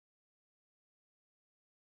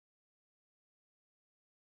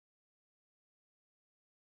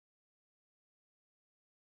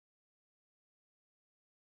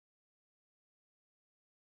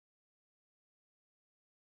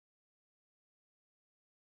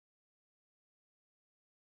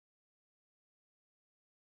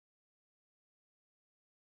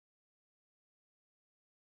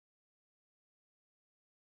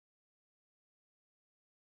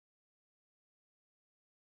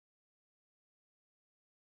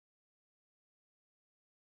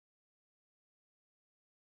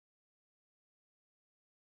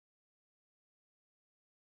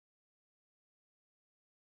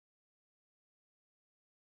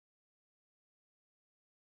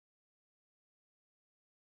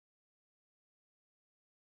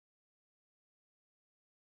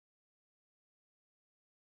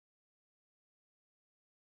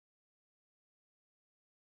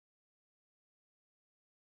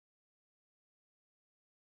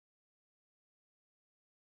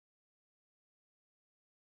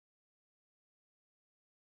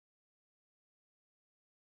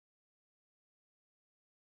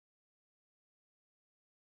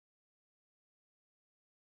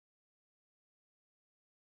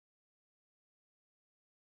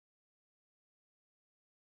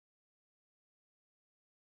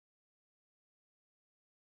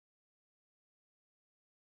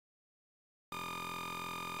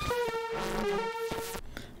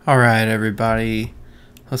Alright everybody,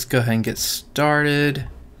 let's go ahead and get started.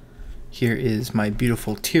 Here is my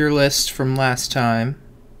beautiful tier list from last time.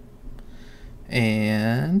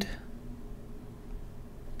 And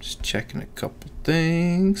just checking a couple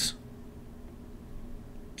things.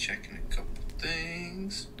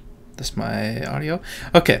 That's my audio.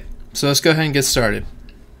 Okay, so let's go ahead and get started.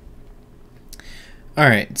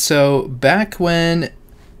 Alright, so back when,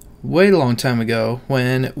 way a long time ago,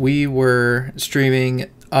 when we were streaming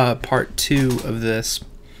part 2 of this,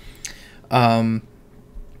 the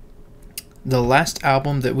last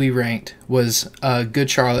album that we ranked was Good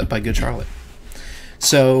Charlotte by Good Charlotte.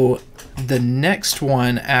 So the next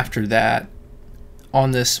one after that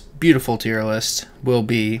on this beautiful tier list will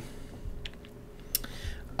be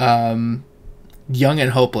Young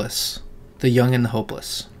and Hopeless. The Young and the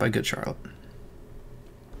Hopeless by Good Charlotte.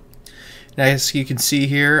 Now, as you can see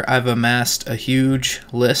here, I've amassed a huge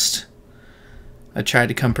list. I tried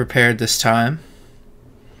to come prepared this time,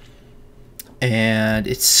 and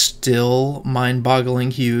it's still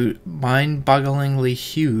mind-bogglingly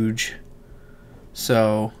huge.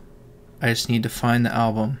 So I just need to find the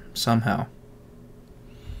album somehow.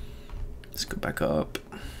 Let's go back up.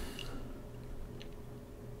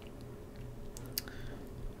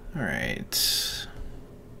 All right.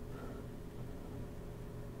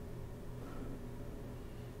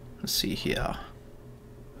 Let's see here.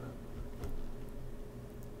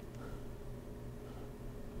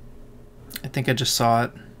 I think I just saw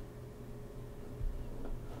it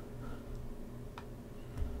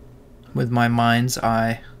with my mind's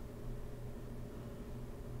eye.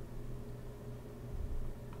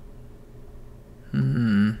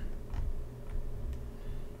 Did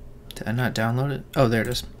I not download it? Oh, there it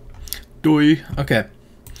is. Doi. Okay.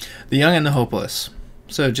 The Young and the Hopeless.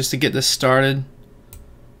 So just to get this started.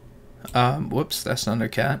 Whoops, that's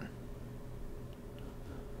Thundercat.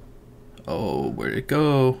 Oh, where'd it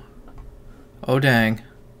go? Oh, dang.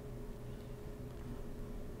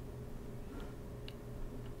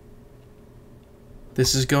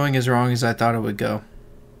 This is going as wrong as I thought it would go.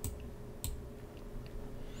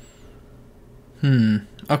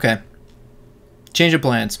 Okay. Change of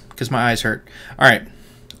plans, because my eyes hurt. Alright.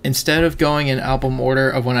 Instead of going in album order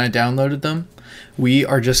of when I downloaded them, we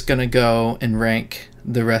are just going to go and rank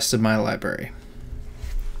the rest of my library.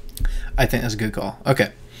 I think that's a good call.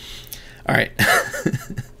 Okay. Alright.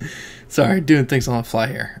 Sorry, doing things on the fly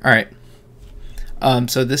here. Alright.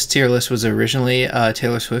 So this tier list was originally a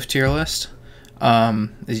Taylor Swift tier list.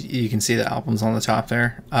 You can see the albums on the top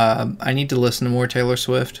there. I need to listen to more Taylor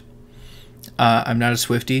Swift. I'm not a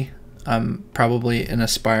Swiftie. I'm probably an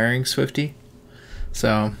aspiring Swiftie.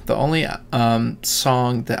 So the only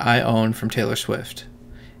song that I own from Taylor Swift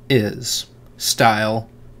is Style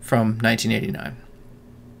from 1989.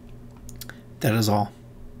 That is all.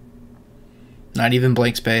 Not even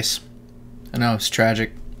Blank Space. I know, it's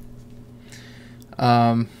tragic.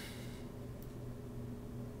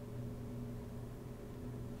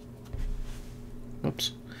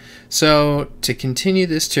 Oops. So to continue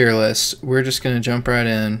this tier list, we're just going to jump right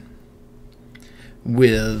in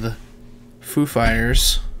with Foo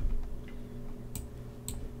Fighters.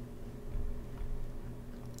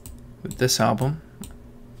 With this album.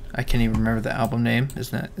 I can't even remember the album name.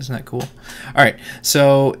 Isn't that cool? Alright,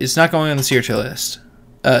 so it's not going on the C tier list.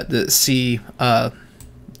 The C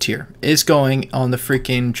tier. It's going on the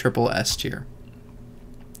freaking triple S tier.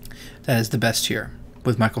 That is the best tier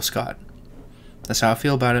with Michael Scott. That's how I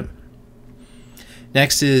feel about it.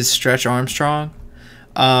 Next is Stretch Armstrong.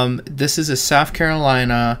 This is a South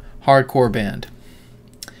Carolina hardcore band.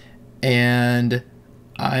 And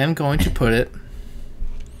I am going to put it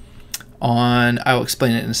on, I will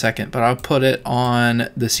explain it in a second, but I'll put it on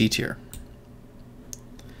the C tier.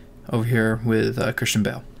 Over here with Christian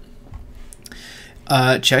Bale.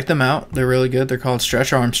 Check them out. They're really good. They're called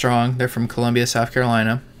Stretch Armstrong. They're from Columbia, South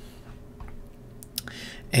Carolina.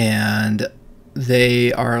 And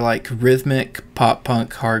they are like rhythmic pop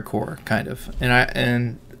punk hardcore kind of.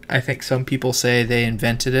 And I think some people say they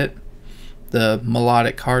invented it. The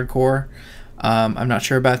melodic hardcore. I'm not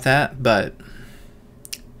sure about that, but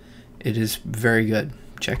it is very good.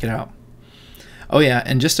 Check it out. Oh yeah,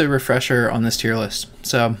 and just a refresher on this tier list.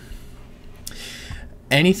 So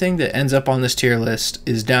anything that ends up on this tier list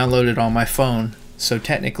is downloaded on my phone. So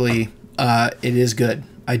technically, it is good.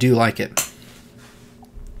 I do like it.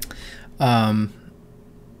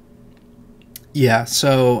 Yeah,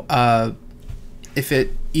 so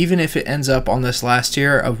even if it ends up on this last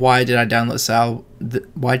tier of why did I download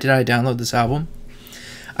this album,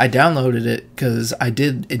 I downloaded it because I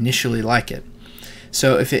did initially like it.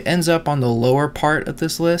 So if it ends up on the lower part of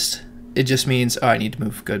this list, it just means, oh, I need to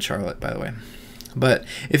move Good Charlotte, by the way. But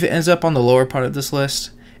if it ends up on the lower part of this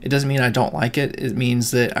list, it doesn't mean I don't like it. It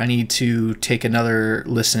means that I need to take another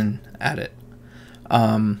listen at it.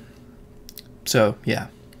 So, yeah.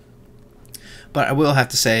 But I will have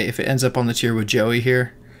to say, if it ends up on the tier with Joey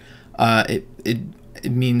here, it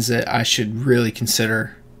means that I should really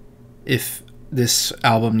consider if this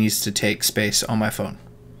album needs to take space on my phone.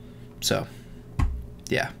 So,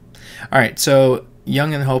 yeah. All right, so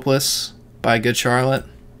Young and Hopeless by Good Charlotte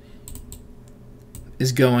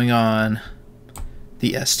is going on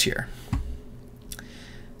the S tier.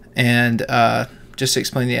 And just to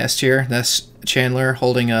explain the S tier, that's Chandler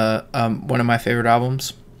holding one of my favorite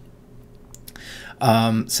albums.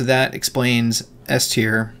 So that explains S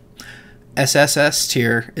tier. SSS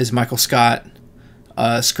tier is Michael Scott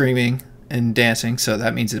screaming and dancing, so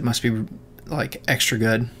that means it must be like extra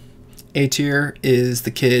good. A tier is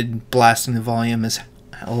the kid blasting the volume as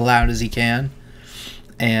loud as he can.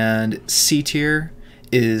 And C tier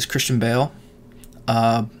is Christian Bale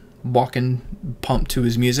walking pumped to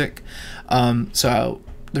his music. So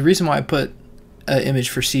the reason why I put an image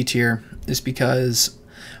for C tier is because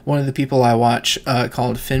one of the people I watch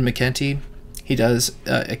called Finn McKenty, he does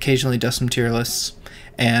occasionally does some tier lists,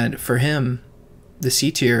 and for him the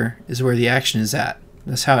C tier is where the action is at.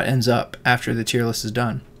 That's how it ends up after the tier list is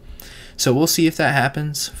done. So we'll see if that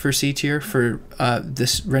happens for C tier for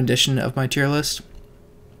this rendition of my tier list.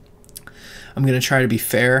 I'm going to try to be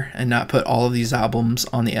fair and not put all of these albums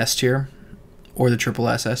on the S tier or the triple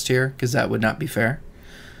S tier, because that would not be fair.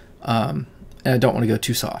 And I don't want to go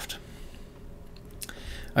too soft.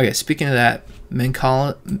 Okay, speaking of that,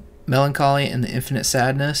 Melancholy and the Infinite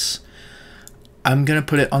Sadness, I'm going to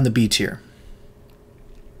put it on the B tier.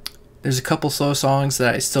 There's a couple slow songs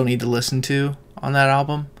that I still need to listen to on that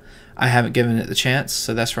album. I haven't given it the chance,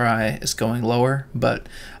 so that's why it's going lower. But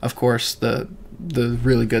of course, the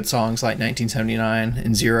really good songs like 1979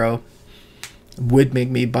 and Zero would make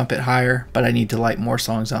me bump it higher, but I need to like more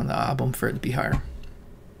songs on the album for it to be higher.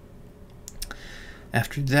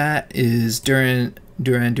 After that is Duran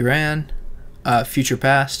Duran, Future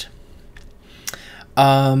Past.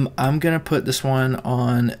 I'm gonna put this one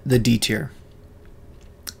on the D tier.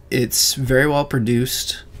 It's very well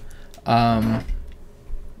produced.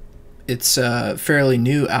 It's a fairly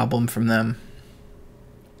new album from them,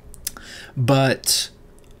 but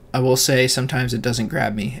I will say sometimes it doesn't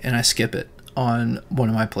grab me and I skip it on one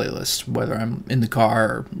of my playlists, whether I'm in the car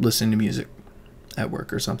or listening to music at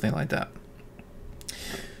work or something like that.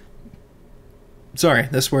 Sorry,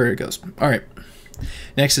 that's where it goes. All right,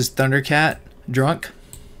 next is Thundercat, Drunk.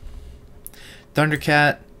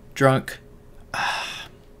 Thundercat, Drunk.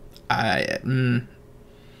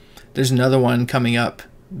 There's another one coming up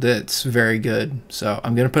that's very good, so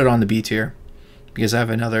I'm gonna put it on the B tier because I have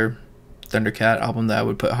another Thundercat album that I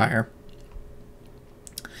would put higher.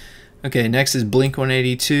 Okay, next is Blink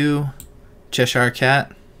 182, Cheshire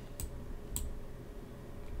Cat.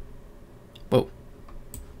 Whoa,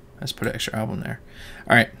 let's put an extra album there.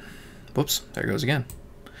 All right, whoops, there it goes again.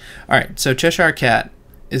 All right, so Cheshire Cat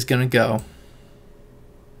is gonna go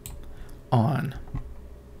on.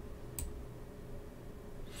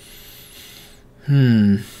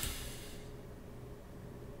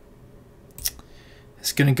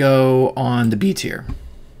 It's gonna go on the B tier.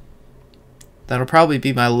 That'll probably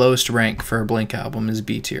be my lowest rank for a Blink album is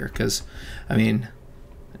B tier, because I mean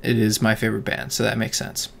it is my favorite band, so that makes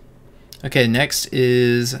sense. Okay, next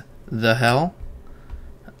is The Hell.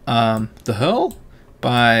 The Hell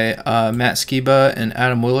by Matt Skiba and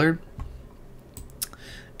Adam Willard.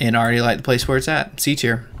 And I already like the place where it's at. C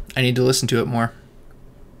tier. I need to listen to it more.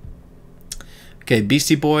 Okay,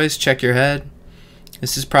 Beastie Boys, Check Your Head.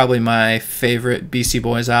 This is probably my favorite Beastie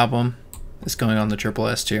Boys album. It's going on the triple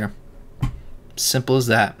S tier. Simple as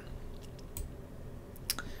that.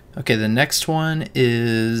 Okay, the next one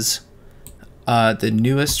is the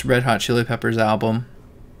newest Red Hot Chili Peppers album,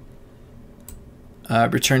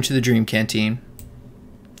 Return to the Dream Canteen.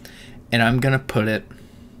 And I'm going to put it...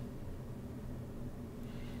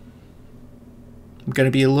 I'm going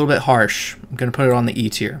to be a little bit harsh. I'm going to put it on the E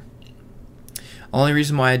tier. Only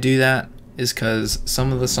reason why I do that is because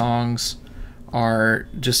some of the songs are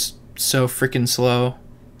just so freaking slow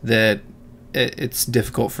that it's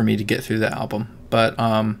difficult for me to get through the album. But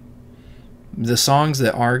the songs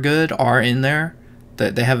that are good are in there.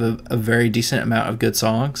 That they have a very decent amount of good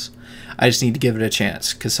songs. I just need to give it a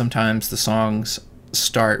chance because sometimes the songs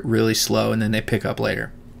start really slow and then they pick up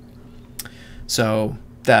later. So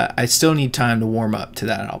that I still need time to warm up to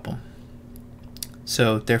that album.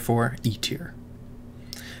 So therefore, E tier.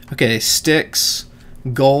 Okay, Styx,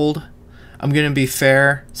 Gold. I'm going to be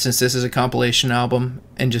fair, since this is a compilation album,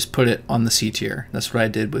 and just put it on the C tier. That's what I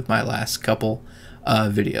did with my last couple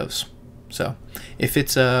videos. So if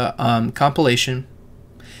it's a compilation,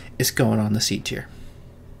 it's going on the C tier.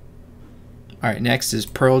 Alright, next is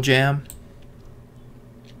Pearl Jam.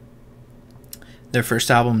 Their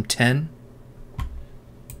first album, 10.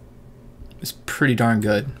 It's pretty darn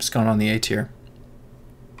good. It's going on the A tier.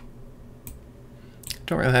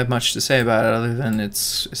 Don't really have much to say about it other than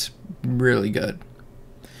it's really good.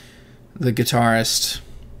 The guitarist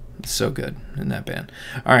is so good in that band.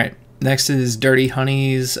 Alright, next is Dirty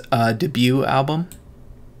Honey's debut album.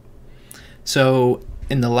 So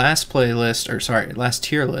in the last playlist, or sorry, last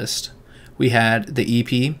tier list, we had the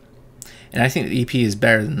EP, and I think the EP is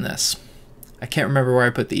better than this. I can't remember where I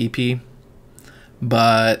put the EP,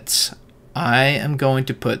 but I am going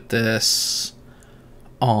to put this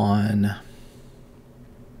on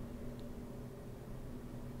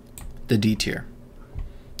the D tier,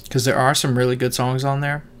 because there are some really good songs on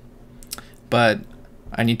there, but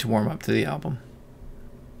I need to warm up to the album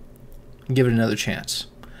and give it another chance.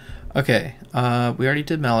 Okay, we already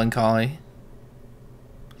did Melancholy.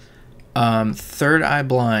 Third Eye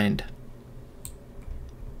Blind,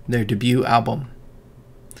 their debut album.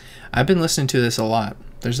 I've been listening to this a lot.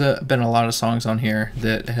 There's been a lot of songs on here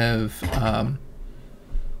that have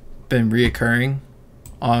been reoccurring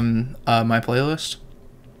on my playlist.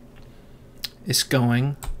 It's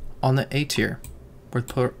going on the A tier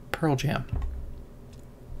with Pearl Jam.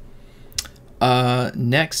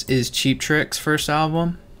 Next is Cheap Trick's first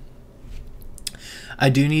album. I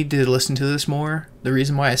do need to listen to this more. The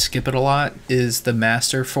reason why I skip it a lot is the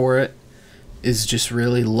master for it is just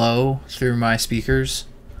really low through my speakers.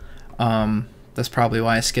 That's probably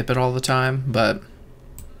why I skip it all the time, but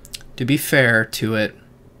to be fair to it,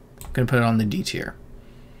 I'm going to put it on the D tier.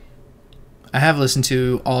 I have listened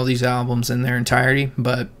to all these albums in their entirety,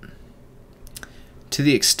 but to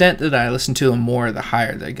the extent that I listen to them more, the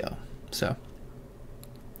higher they go. So,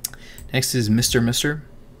 next is Mr. Mister.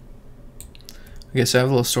 Okay, so I have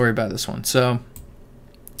a little story about this one. So,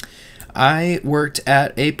 I worked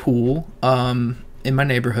at a pool in my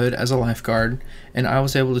neighborhood as a lifeguard, and I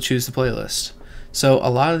was able to choose the playlist. So,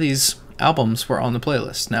 a lot of these albums were on the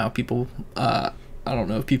playlist. Now, people, I don't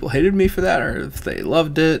know if people hated me for that or if they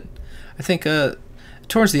loved it. I think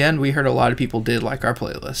towards the end, we heard a lot of people did like our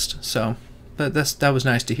playlist. So, that was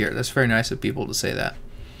nice to hear. That's very nice of people to say that.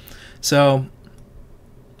 So,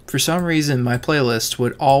 for some reason, my playlist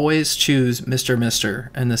would always choose Mr.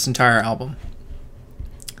 Mister and this entire album,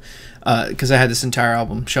 because I had this entire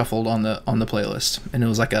album shuffled on the playlist, and it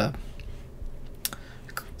was like a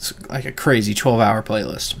crazy 12-hour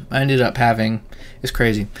playlist. I ended up having, it's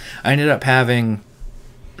crazy. I ended up having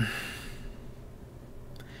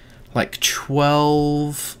like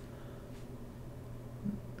 12,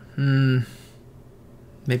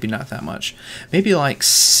 maybe not that much, maybe like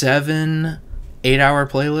 7 8-hour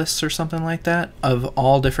playlists or something like that of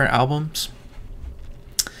all different albums.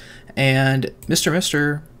 And Mr.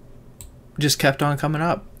 Mister just kept on coming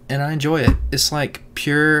up, and I enjoy it. It's like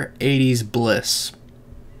pure 80s bliss.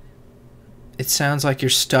 It sounds like you're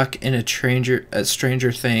stuck in a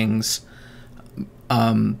Stranger Things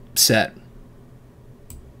set,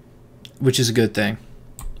 which is a good thing.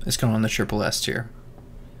 It's going on the Triple S tier.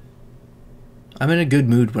 I'm in a good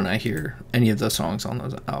mood when I hear any of those songs on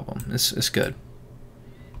the album. It's good.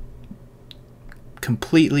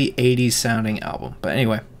 Completely 80s sounding album. But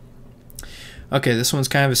anyway. Okay, this one's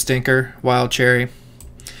kind of a stinker. Wild Cherry.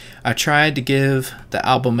 I tried to give the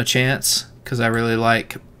album a chance because I really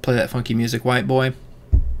like Play That Funky Music, White Boy.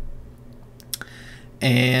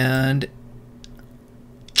 And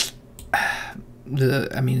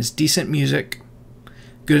it's decent music,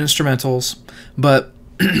 good instrumentals, but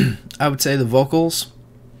I would say the vocals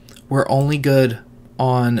were only good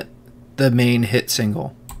on the main hit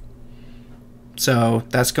single. So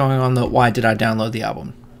that's going on the Why Did I Download the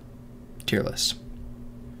Album tier list.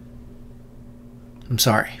 I'm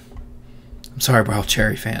sorry. I'm sorry, Wild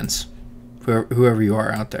Cherry fans. Whoever you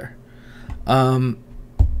are out there.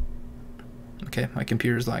 Okay, my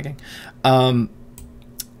computer's lagging.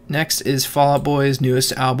 Next is Fall Out Boy's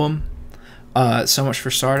newest album, So Much for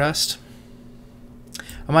Stardust.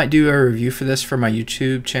 I might do a review for this for my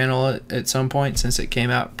YouTube channel at some point, since it came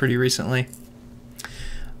out pretty recently.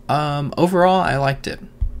 Overall, I liked it.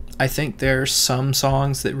 I think there's some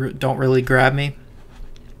songs that don't really grab me,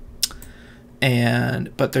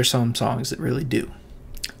 but there's some songs that really do.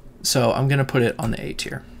 So I'm gonna put it on the A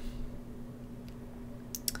tier.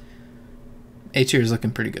 A tier is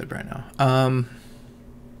looking pretty good right now.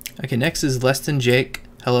 Okay, next is Less Than Jake,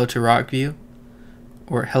 Hello to Rockview.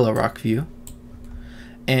 or Hello Rockview.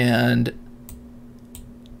 And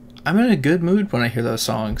I'm in a good mood when I hear those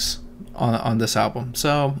songs on this album.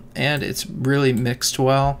 So, and it's really mixed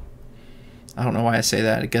well. I don't know why I say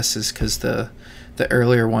that. I guess it's because the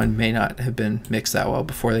earlier one may not have been mixed that well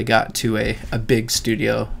before they got to a big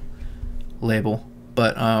studio label.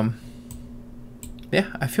 But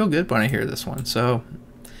yeah, I feel good when I hear this one. So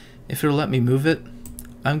if it'll let me move it,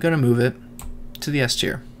 I'm gonna move it to the S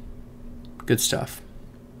tier. Good stuff.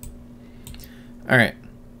 All right,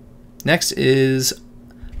 next is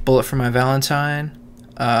Bullet for My Valentine.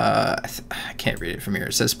 I can't read it from here.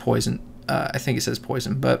 It says Poison. I think it says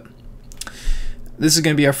Poison, but this is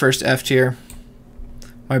going to be our first F tier.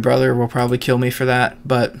 My brother will probably kill me for that,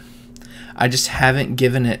 but I just haven't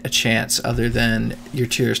given it a chance other than Your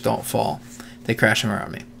Tears Don't Fall. They crash them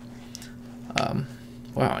around me.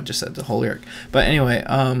 Wow, I just said the whole lyric. But anyway,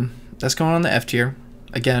 that's going on the F tier.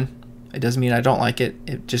 Again, it doesn't mean I don't like it.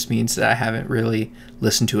 It just means that I haven't really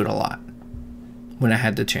listened to it a lot when I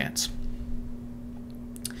had the chance.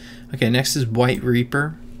 Okay, next is White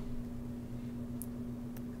Reaper.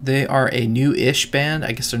 They are a new-ish band.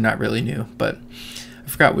 I guess they're not really new, but I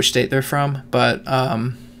forgot which state they're from, but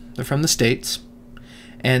they're from the States.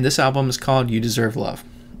 And this album is called You Deserve Love.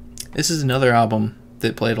 This is another album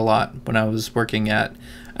that played a lot when I was working as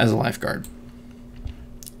a lifeguard.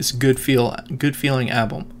 It's a good feeling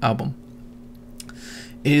album.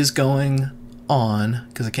 It is going on,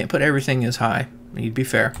 because I can't put everything as high. I need to be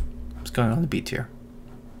fair. It's going on the B tier.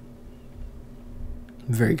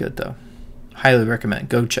 Very good though. Highly recommend.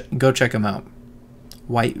 Go check them out.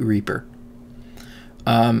 White Reaper.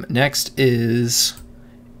 Next is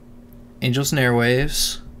Angels and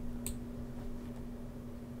Airwaves.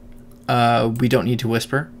 We Don't Need to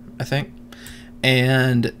Whisper, I think.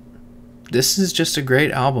 And this is just a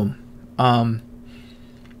great album.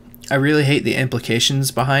 I really hate the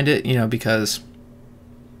implications behind it, because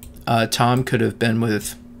Tom could have been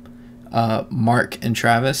with Mark and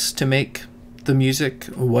Travis to make the music,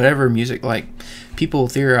 whatever music. Like, people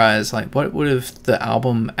theorize, like, what would have the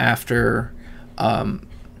album after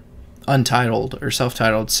Untitled or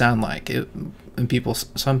Self-Titled sound like? And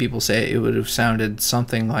some people say it would have sounded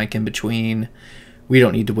something like in between We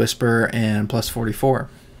Don't Need to Whisper and Plus 44.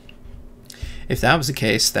 If that was the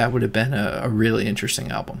case, that would have been a really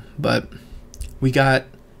interesting album. But we got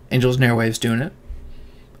Angels and Airwaves doing it.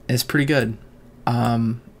 It's pretty good.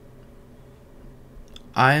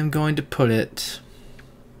 I am going to put it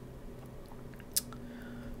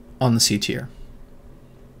on the C tier.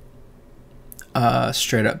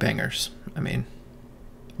 Straight up bangers. I mean,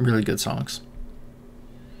 really good songs.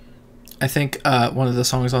 I think one of the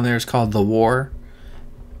songs on there is called The War.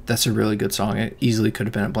 That's a really good song. It easily could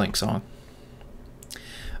have been a Blank song.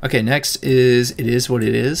 Okay, next is It Is What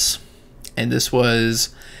It Is. And this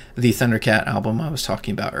was the Thundercat album I was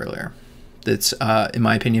talking about earlier. That's, in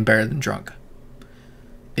my opinion, better than Drunk.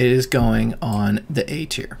 It is going on the A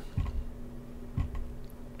tier.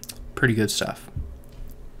 Pretty good stuff.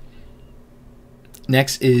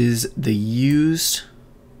 Next is The Used.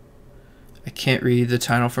 I can't read the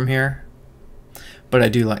title from here, but I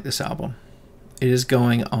do like this album. It is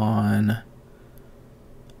going on...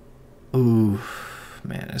 Ooh,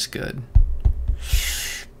 man, it's good.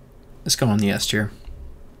 It's going on the S tier.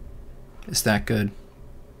 It's that good.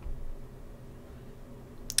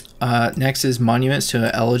 Next is Monuments to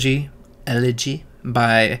an Elegy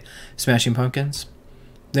by Smashing Pumpkins.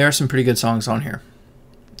 There are some pretty good songs on here.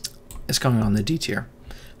 It's coming on the D tier.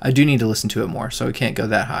 I do need to listen to it more, so it can't go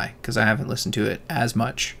that high because I haven't listened to it as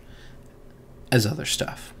much as other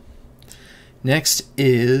stuff. Next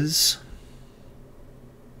is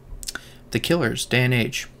The Killers, Day and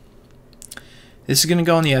Age. This is going to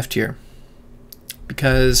go on the F tier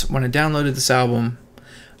because when I downloaded this album,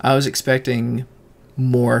 I was expecting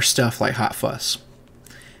more stuff like Hot Fuss,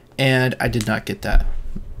 and I did not get that.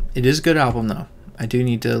 It is a good album though. I do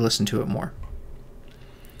need to listen to it more,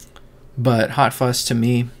 but Hot Fuss, to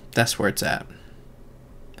me, that's where it's at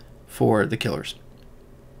for The Killers.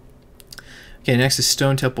 Okay, next is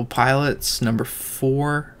Stone Temple Pilots, number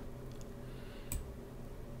 4.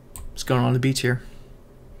 It's going on the B tier.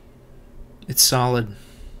 It's solid.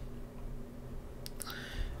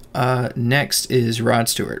 Next is Rod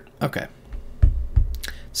Stewart. Okay,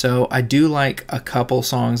 so I do like a couple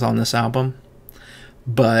songs on this album,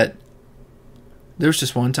 but there was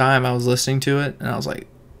just one time I was listening to it and I was like,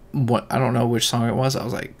 what? I don't know which song it was. I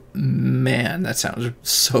was like, man, that sounds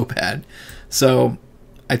so bad. So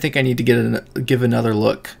I think I need to give another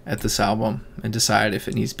look at this album and decide if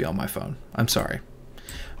it needs to be on my phone. I'm sorry,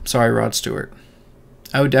 Rod Stewart.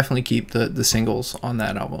 I would definitely keep the singles on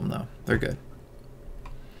that album though. They're good.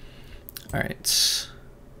 All right.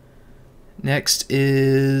 Next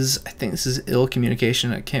is, I think this is Ill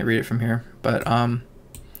Communication. I can't read it from here, but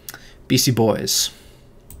Beastie Boys.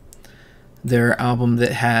 Their album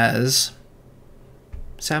that has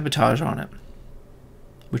Sabotage on it,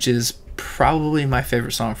 which is probably my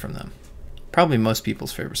favorite song from them. Probably most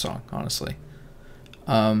people's favorite song, honestly.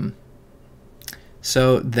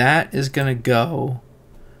 So that is going to go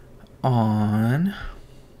on...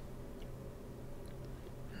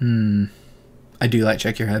 I do like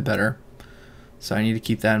Check Your Head better, so I need to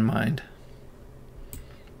keep that in mind.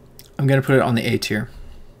 I'm going to put it on the A tier.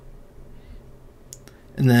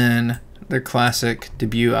 And then their classic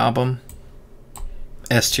debut album,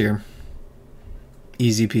 S tier.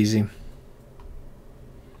 Easy peasy.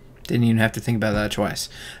 Didn't even have to think about that twice.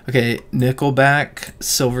 Okay, Nickelback,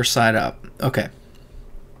 Silver Side Up. Okay.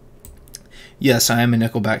 Yes, I am a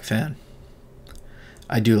Nickelback fan.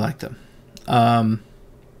 I do like them.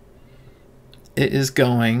 It is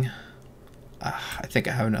going... I think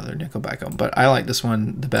I have another Nickelback album, but I like this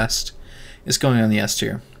one the best. It's going on the S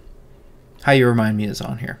tier. How You Remind Me is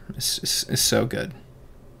on here. It's so good.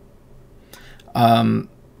 And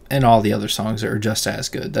all the other songs are just as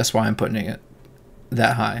good. That's why I'm putting it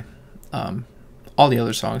that high. All the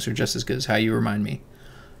other songs are just as good as How You Remind Me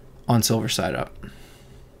on Silver Side Up.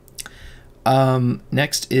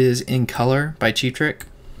 Next is In Color by Cheap Trick.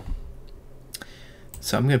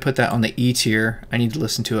 So I'm going to put that on the E tier. I need to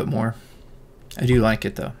listen to it more. I do like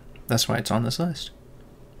it though. That's why it's on this list.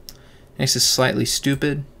 Next is Slightly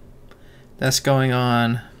Stupid. That's going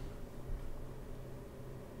on...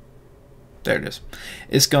 There it is.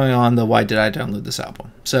 It's going on the Why Did I Download This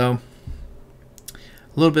Album. So, a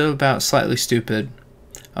little bit about Slightly Stupid.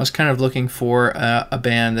 I was kind of looking for a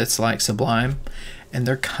band that's like Sublime. And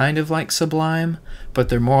they're kind of like Sublime, but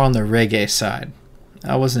they're more on the reggae side.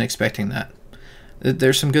 I wasn't expecting that.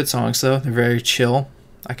 There's some good songs though. They're very chill.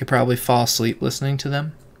 I could probably fall asleep listening to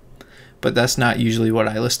them. But that's not usually what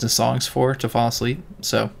I listen to songs for, to fall asleep.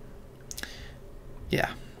 So,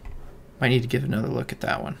 yeah. Might need to give another look at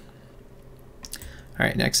that one.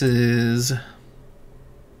 Alright, next is...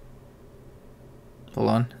 Hold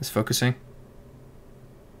on, it's focusing.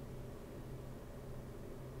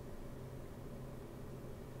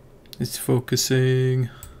 It's focusing.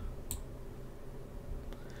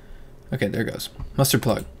 Okay, there it goes. Mustard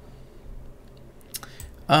Plug.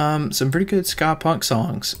 Some pretty good ska punk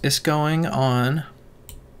songs. It's going on...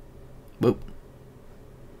 Whoop.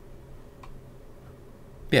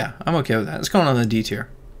 Yeah, I'm okay with that. It's going on the D tier.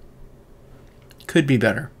 Could be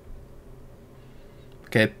better.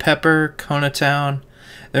 Okay, Pepper, Conatown.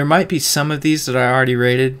 There might be some of these that I already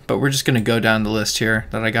rated, but we're just going to go down the list here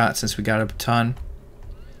that I got since we got a ton.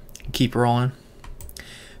 Keep rolling.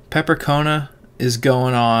 Pepper Kona is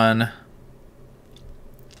going on...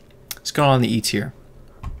 It's going on the E tier.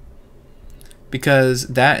 Because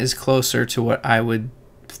that is closer to what I would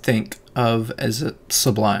think of as a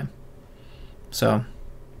Sublime. So...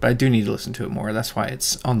 But I do need to listen to it more. That's why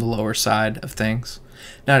it's on the lower side of things.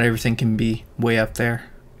 Not everything can be way up there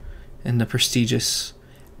in the prestigious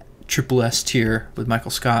Triple S tier with Michael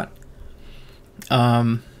Scott.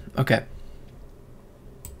 Okay.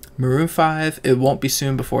 Maroon 5, It Won't Be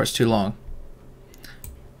Soon Before It's Too Long,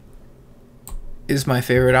 is my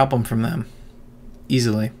favorite album from them.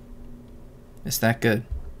 Easily. It's that good.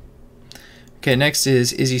 Okay, next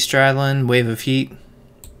is Izzy Stradlin, Wave of Heat.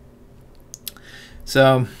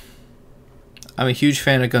 So, I'm a huge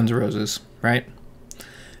fan of Guns N' Roses, right?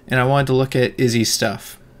 And I wanted to look at Izzy's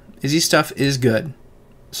stuff. Izzy's stuff is good.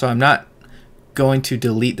 So I'm not going to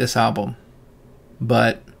delete this album.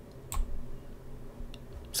 But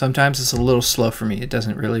sometimes it's a little slow for me. It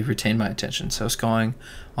doesn't really retain my attention. So it's going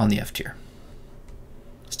on the F tier.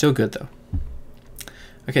 Still good though.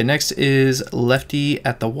 Okay, next is Lefty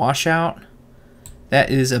at the Washout. That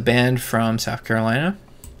is a band from South Carolina.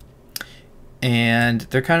 And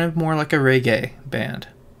they're kind of more like a reggae band.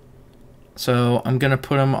 So I'm going to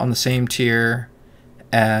put them on the same tier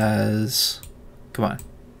as... Come on.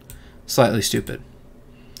 Slightly Stupid.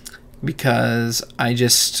 Because I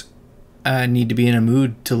just need to be in a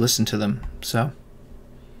mood to listen to them. So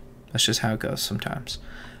that's just how it goes sometimes.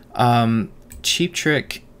 Cheap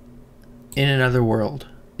Trick, In Another World,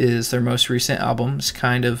 is their most recent album. It's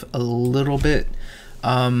kind of a little bit...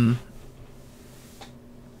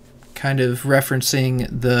 kind of referencing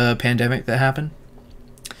the pandemic that happened.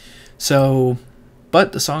 So,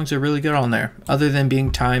 but the songs are really good on there. Other than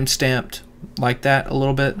being time-stamped like that a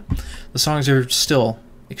little bit, the songs are still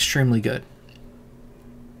extremely good.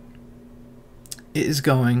 It is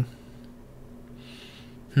going...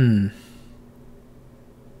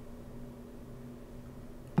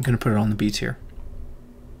 I'm going to put it on the B tier.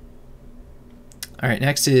 All right,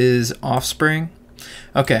 next is Offspring.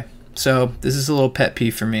 Okay, so this is a little pet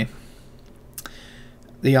peeve for me.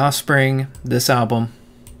 The Offspring, this album,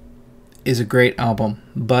 is a great album,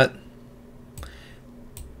 but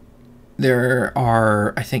there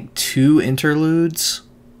are, I think, 2 interludes.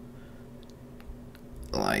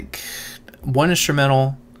 Like, one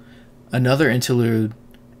instrumental, another interlude,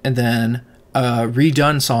 and then a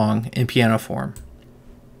redone song in piano form.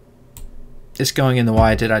 It's going in the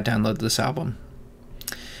why did I download this album.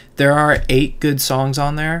 There are 8 good songs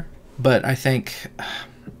on there, but I think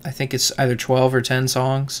it's either 12 or 10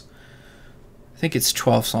 songs. I think it's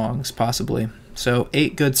 12 songs, possibly. So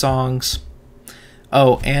 8 good songs.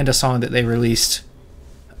 Oh, and a song that they released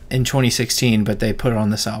in 2016, but they put it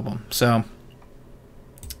on this album. So,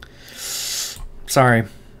 sorry.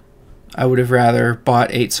 I would have rather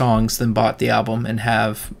bought 8 songs than bought the album and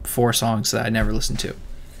have 4 songs that I never listened to.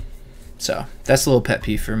 So, that's a little pet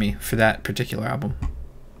peeve for me for that particular album.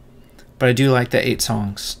 But I do like the 8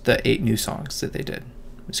 songs, the 8 new songs that they did.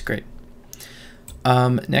 It's great.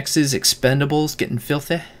 Next is Expendables, Getting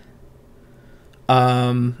Filthy.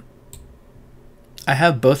 I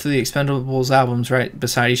have both of the Expendables albums right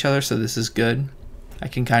beside each other, so this is good. I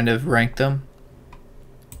can kind of rank them.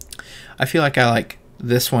 I feel like I like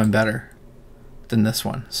this one better than this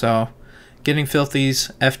one. So, Getting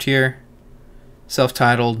Filthy's F tier,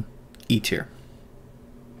 Self-Titled E tier.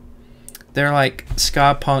 They're like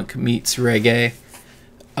ska punk meets reggae,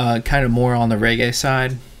 kind of more on the reggae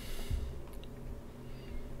side.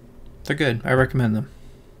 They're good. I recommend them.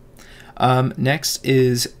 Next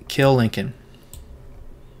is Kill Lincoln.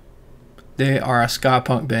 They are a ska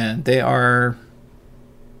punk band. They are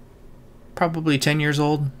probably 10 years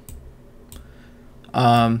old.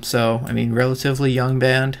 So, I mean, relatively young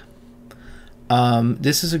band.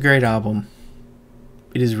 This is a great album.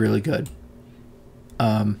 It is really good.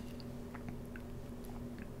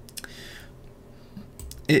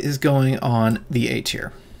 It is going on the A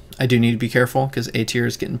tier. I do need to be careful because A tier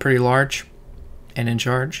is getting pretty large and in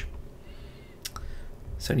charge.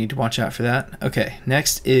 So I need to watch out for that. Okay,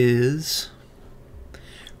 next is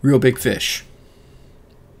Real Big Fish.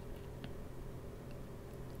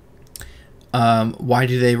 Why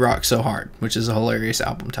Do They Rock So Hard? Which is a hilarious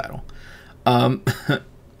album title. And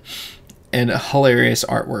a hilarious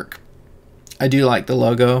artwork. I do like the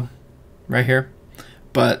logo right here,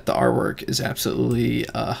 but the artwork is absolutely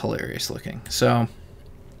hilarious looking. So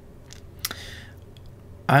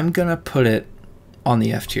I'm gonna put it on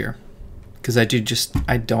the F tier because I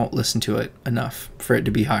don't listen to it enough for it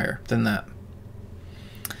to be higher than that.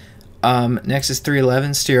 Next is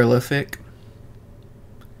 311 Stereolithic.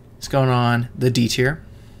 It's going on the D tier.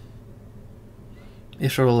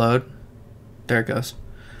 If it'll load. There it goes.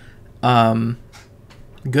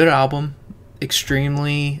 Good album.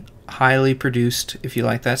 Extremely highly produced. If you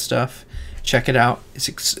like that stuff, check it out. It's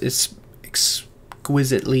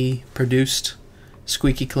exquisitely produced.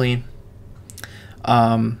 Squeaky clean.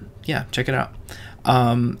 Yeah, check it out.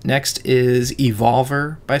 Next is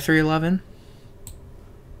Evolver by 311.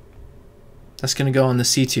 That's going to go on the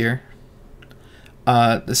C tier.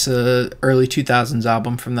 This is an early 2000s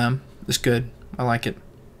album from them. It's good. I like it.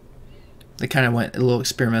 They kind of went a little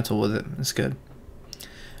experimental with it. It's good.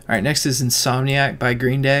 Alright, next is Insomniac by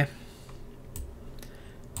Green Day.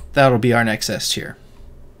 That'll be our next S tier.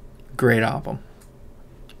 Great album.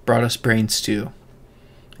 Brought us Brain Stew.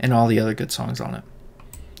 And all the other good songs on it.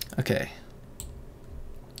 Okay.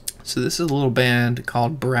 So this is a little band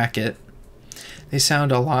called Bracket. They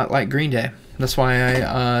sound a lot like Green Day. That's why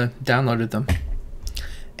I downloaded them.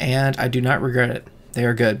 And I do not regret it. They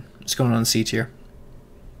are good. It's going on the C tier.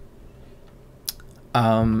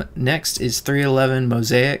 Next is 311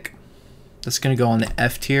 Mosaic. That's going to go on the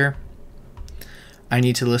F tier. I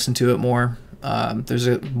need to listen to it more. There's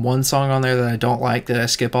one song on there that I don't like that I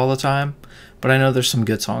skip all the time, but I know there's some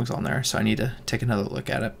good songs on there, so I need to take another look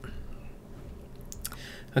at it.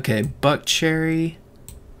 Okay, Buckcherry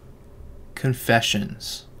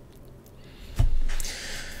Confessions.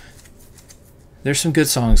 There's some good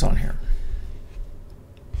songs on here.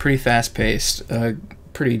 Pretty fast-paced,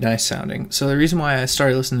 pretty nice sounding. So the reason why I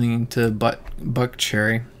started listening to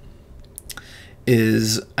Buckcherry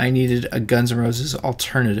is I needed a Guns N' Roses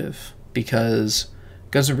alternative, because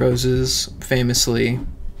Guns N' Roses famously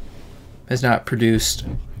has not produced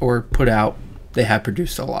or put out, they have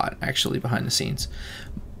produced a lot actually behind the scenes,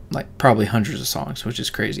 like probably hundreds of songs, which is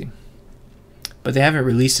crazy, but they haven't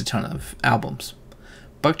released a ton of albums.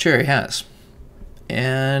 Buckcherry has,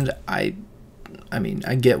 and I mean,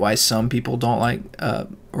 I get why some people don't like,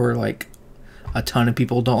 or like a ton of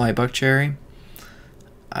people don't like Buckcherry.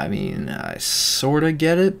 I mean, I sort of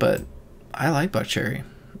get it, but I like Buckcherry.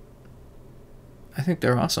 I think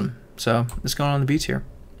they're awesome. So it's going on the B tier.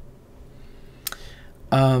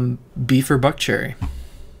 B for Buckcherry.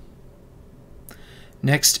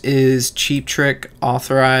 Next is Cheap Trick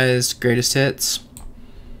Authorized Greatest Hits.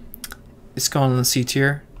 It's going on the C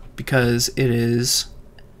tier because it is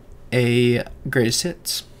a greatest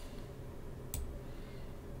hits.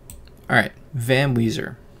 Alright, Van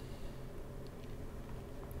Weezer.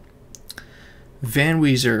 Van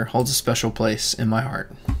Weezer holds a special place in my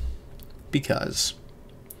heart because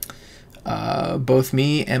both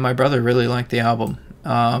me and my brother really like the album.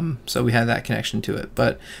 So we had that connection to it.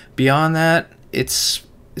 But beyond that, it's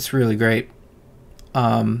really great.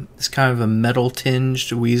 It's kind of a metal tinged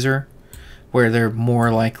Weezer, where they're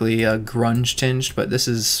more likely grunge tinged, but this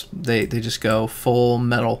is they just go full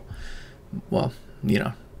metal. Well, you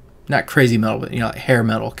know, not crazy metal, but you know, like hair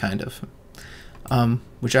metal kind of,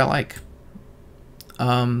 which I like.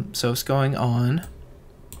 So it's going on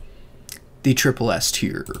the triple S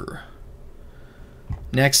tier.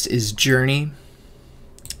 Next is Journey.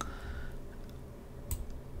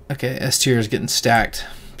 Okay, S tier is getting stacked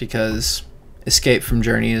because Escape from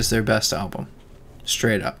Journey is their best album,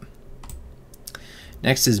 straight up.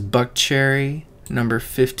 Next is Buckcherry, number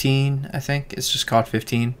 15, I think. It's just called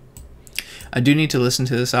 15. I do need to listen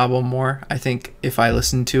to this album more. I think if I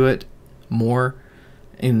listen to it more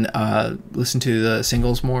and listen to the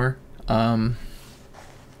singles more, that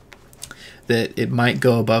it might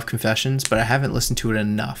go above Confessions, but I haven't listened to it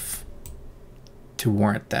enough to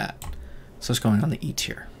warrant that. So it's going on the E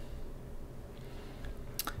tier.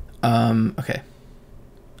 Okay.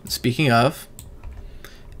 Speaking of,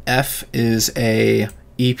 F is a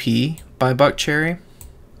EP by Buckcherry.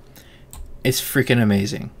 It's freaking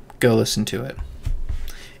amazing. Go listen to it.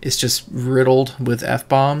 It's just riddled with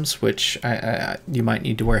F-bombs, which you might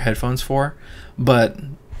need to wear headphones for, but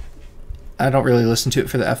I don't really listen to it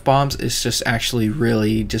for the F-bombs. It's just actually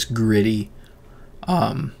really just gritty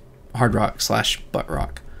hard rock / butt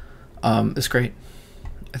rock. It's great.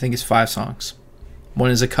 I think it's 5 songs. One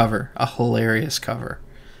is a cover, a hilarious cover,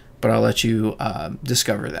 but I'll let you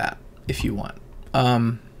discover that if you want.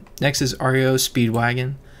 Next is REO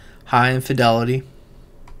Speedwagon, High Infidelity.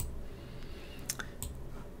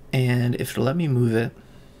 And if it'll let me move it,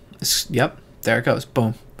 yep, there it goes.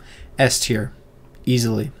 Boom. S tier,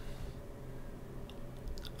 easily.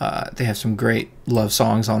 They have some great love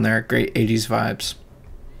songs on there, great 80s vibes.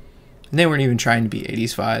 And they weren't even trying to be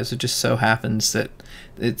 80s vibes. It just so happens that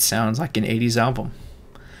it sounds like an 80s album.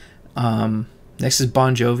 Next is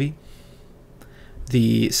Bon Jovi,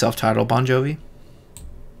 the self-titled Bon Jovi.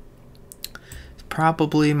 It's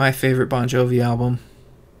probably my favorite Bon Jovi album.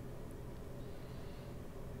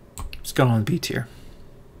 It's going on the B tier.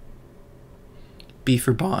 B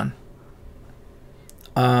for Bon.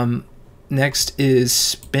 Next is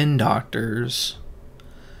Spin Doctors.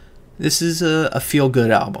 This is a feel-good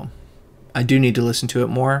album. I do need to listen to it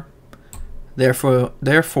more. Therefore,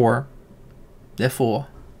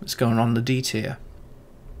 it's going on the D tier.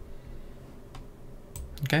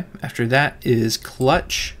 Okay, after that is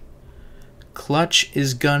Clutch. Clutch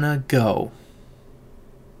is gonna go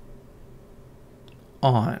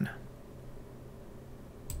on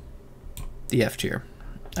the F tier.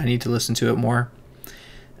 I need to listen to it more.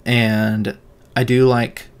 And I do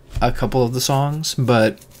like a couple of the songs,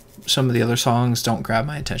 but some of the other songs don't grab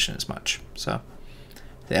my attention as much. So,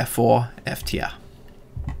 therefore, F tier.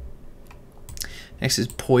 Next is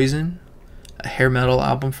Poison, a hair metal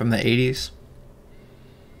album from the 80s.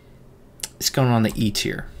 It's going on the E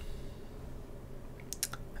tier.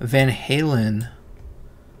 Van Halen,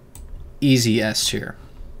 easy S tier.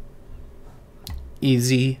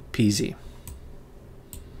 Easy peasy.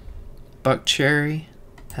 Buckcherry,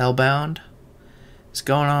 Hellbound, it's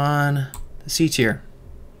going on the C tier.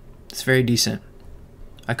 It's very decent.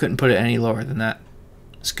 I couldn't put it any lower than that.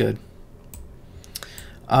 It's good.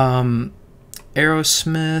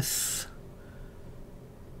 Aerosmith,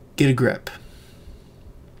 Get a Grip.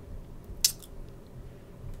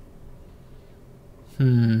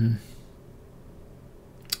 I'm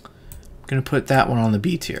gonna put that one on the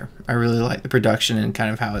B tier. I really like the production and kind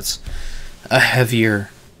of how it's a heavier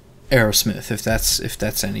Aerosmith, if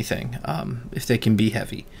that's anything. If they can be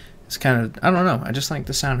heavy, it's kind of, I don't know, I just like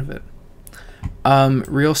the sound of it.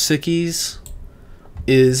 Real Sickies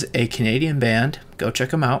is a Canadian band. Go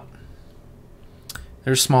check them out.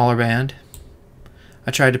 They're a smaller band.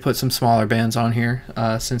 I tried to put some smaller bands on here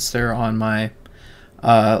since they're on my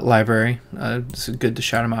library. It's good to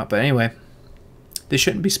shout them out. But anyway, they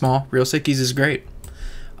shouldn't be small. Real Sickies is great.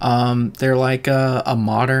 They're like a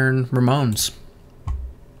modern Ramones.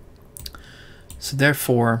 So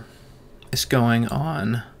therefore, it's going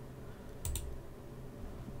on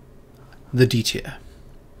the D tier.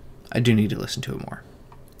 I do need to listen to it more.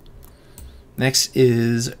 Next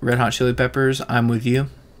is Red Hot Chili Peppers, I'm With You.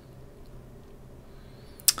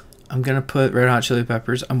 I'm going to put Red Hot Chili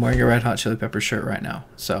Peppers. I'm wearing a Red Hot Chili Peppers shirt right now,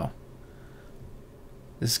 so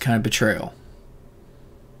this is kind of betrayal.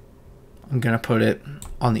 I'm going to put it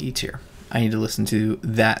on the E tier. I need to listen to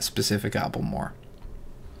that specific album more.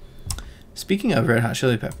 Speaking of Red Hot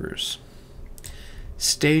Chili Peppers,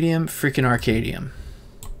 Stadium Freaking Arcadium,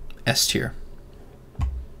 S tier.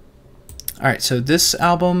 Alright, so this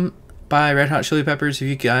album by Red Hot Chili Peppers, if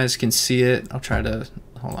you guys can see it, I'll try to,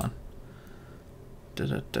 hold on.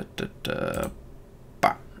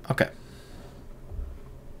 Okay.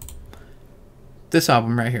 This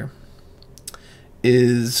album right here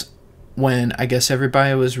is when I guess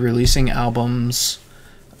everybody was releasing albums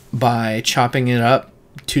by chopping it up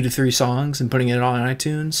 2 to 3 songs and putting it on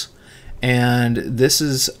iTunes. And this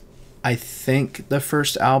is, I think, the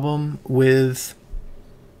first album with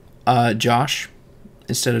Josh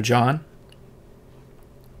instead of John.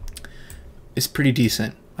 It's pretty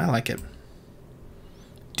decent. I like it.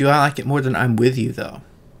 Do I like it more than I'm With You, though?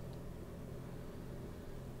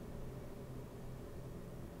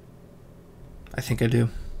 I think I do.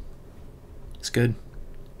 It's good.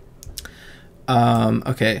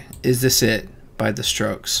 Okay. Is This It by The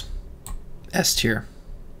Strokes. S tier.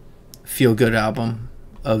 Feel good album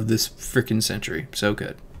of this freaking century. So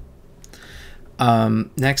good.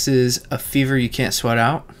 Next is A Fever You Can't Sweat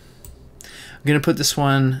Out. I'm going to put this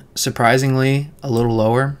one, surprisingly, a little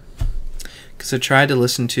lower. Because I tried to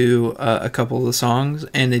listen to a couple of the songs,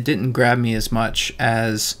 and it didn't grab me as much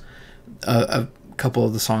as a couple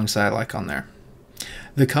of the songs that I like on there.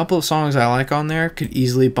 The couple of songs I like on there could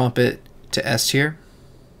easily bump it to S tier.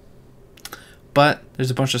 But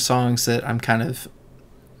there's a bunch of songs that I'm kind of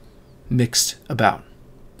mixed about.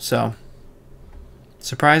 So,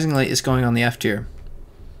 surprisingly, it's going on the F tier.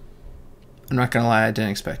 I'm not going to lie, I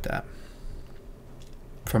didn't expect that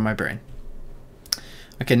from my brain.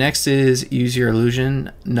 Okay, next is Use Your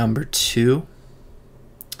Illusion, number 2.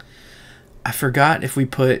 I forgot if we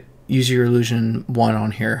put Use Your Illusion 1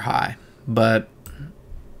 on here high, but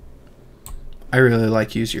I really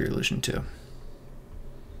like Use Your Illusion 2.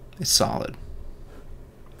 It's solid.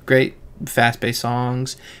 Great fast-paced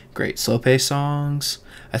songs, great slow-paced songs.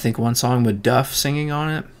 I think one song with Duff singing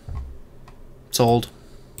on it. Sold.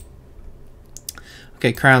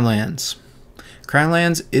 Okay, Crown Lands. Crown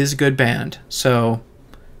Lands is a good band, so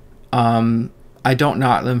I don't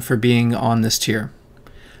knock them for being on this tier,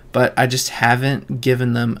 but I just haven't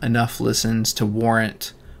given them enough listens to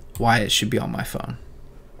warrant why it should be on my phone.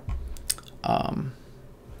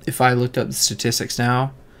 If I looked up the statistics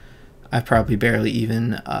now, I've probably barely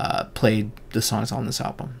even played the songs on this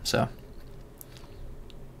album, so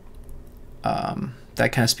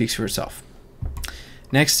that kind of speaks for itself.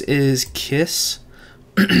 Next is Kiss,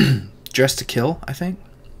 Dressed to Kill, I think.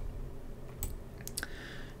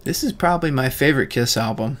 This is probably my favorite Kiss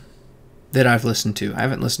album that I've listened to. I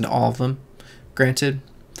haven't listened to all of them, granted,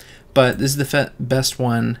 but this is the best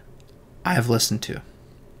one I've listened to.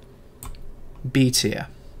 B tier.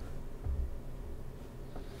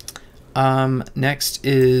 Next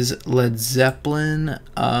is Led Zeppelin,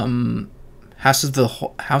 Houses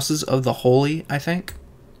of the Holy, I think.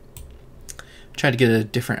 Tried to get a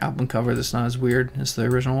different album cover that's not as weird as the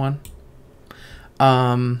original one.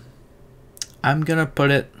 I'm gonna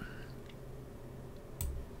put it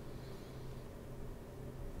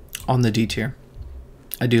on the D tier.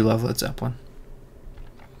 I do love Led Zeppelin.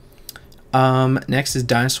 Next is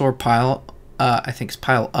Dinosaur Pile. I think it's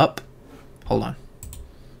Pile Up. Hold on.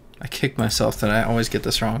 I kick myself that I always get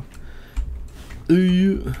this wrong.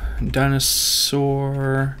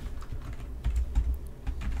 Dinosaur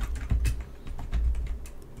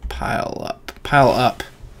Pile Up. Pile Up.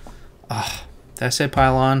 Oh, did I say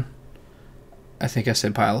pile on? I think I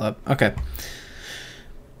said pile up. Okay.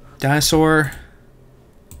 Dinosaur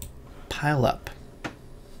Pile Up.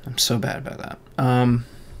 I'm so bad about that.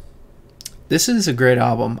 This is a great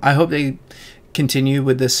album. I hope they continue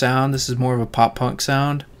with this sound. This is more of a pop punk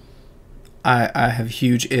sound. I have a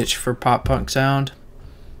huge itch for pop punk sound.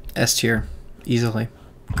 S tier, easily.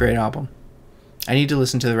 Great album. I need to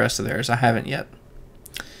listen to the rest of theirs. I haven't yet.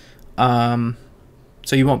 So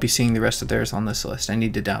you won't be seeing the rest of theirs on this list. I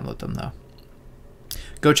need to download them though.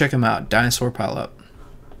 Go check them out. Dinosaur Pile Up.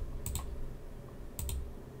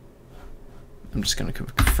 I'm just going to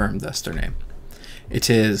confirm that's their name. It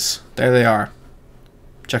is. There they are.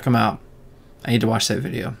 Check them out. I need to watch that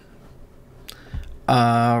video.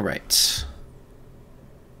 Alright.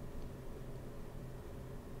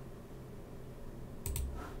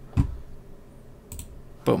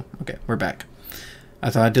 Boom. Okay, we're back. I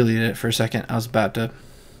thought I deleted it for a second. I was about to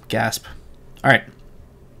gasp. All right.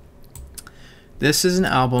 This is an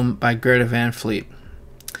album by Greta Van Fleet.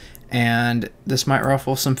 And this might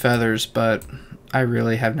ruffle some feathers, but I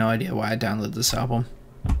really have no idea why I downloaded this album.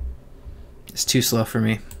 It's too slow for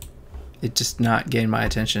me. It just not gained my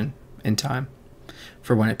attention in time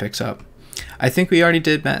for when it picks up. I think we already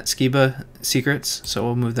did Matt Skiba Secrets, so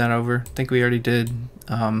we'll move that over. I think we already did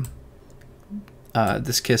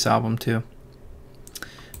this Kiss album too.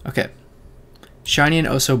 Okay. Shiny and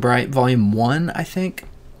Oh So Bright, Volume 1, I think.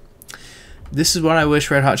 This is what I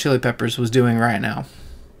wish Red Hot Chili Peppers was doing right now.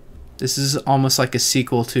 This is almost like a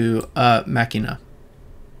sequel to Machina.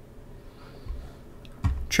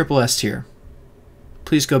 Triple S tier.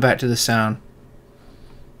 Please go back to the sound.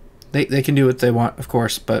 They can do what they want, of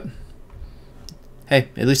course, but hey,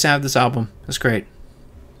 at least I have this album. That's great.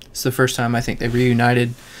 It's the first time I think they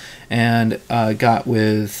reunited and got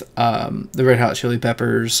with the Red Hot Chili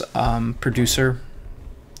Peppers producer,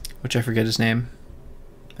 which I forget his name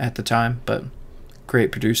at the time, but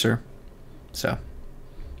great producer. So,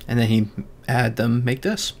 and then he had them make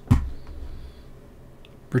this.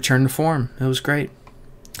 Return to Form. It was great.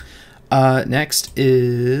 Next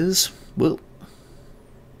is, well,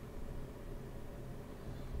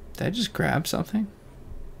 did I just grab something?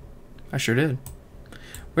 I sure did.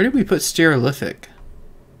 Where did we put Stereolithic?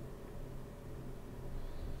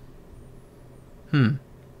 I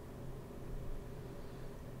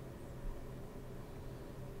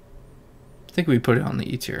think we put it on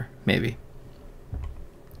the E tier, maybe.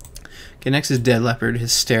 Okay, next is Dead Leopard,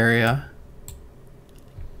 Hysteria.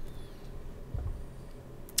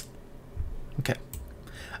 Okay.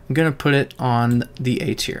 I'm going to put it on the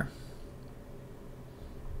A tier.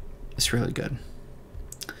 It's really good.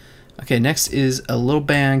 Okay, next is a little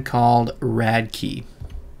band called Radkey.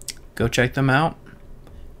 Go check them out.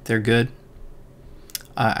 They're good.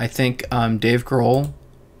 I think Dave Grohl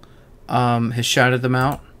has shouted them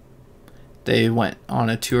out. They went on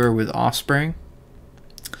a tour with Offspring.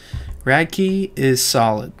 Radkey is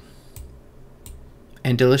solid.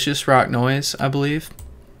 And Delicious Rock Noise, I believe,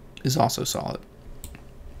 is also solid.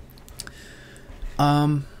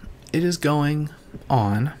 It is going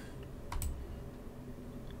on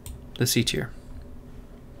the C tier.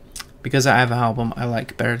 Because I have an album I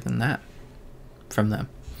like better than that from them.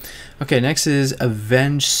 Okay, next is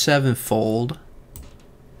Avenged Sevenfold,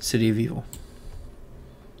 City of Evil.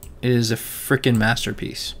 It is a freaking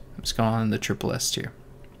masterpiece. It's going on in the Triple S tier.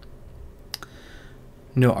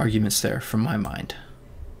 No arguments there from my mind.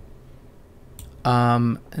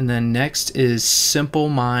 And then next is Simple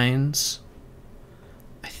Minds.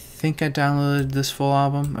 I think I downloaded this full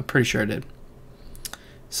album. I'm pretty sure I did.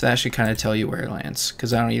 So that should kind of tell you where it lands,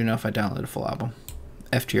 because I don't even know if I downloaded a full album.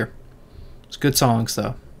 F tier. It's good songs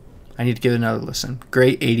though. I need to give it another listen.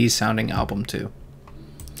 Great 80s sounding album too.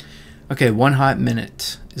 Okay, One Hot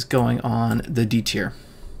Minute is going on the D tier.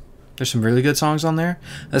 There's some really good songs on there.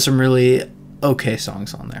 There's some really okay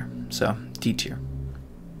songs on there. So, D tier.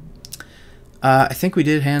 I think we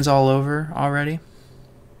did Hands All Over already.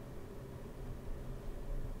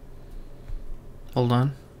 Hold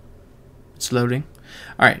on. It's loading.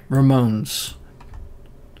 Alright, Ramones.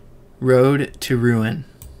 Road to Ruin.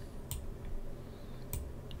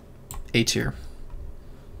 A tier.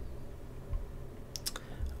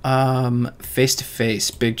 Face to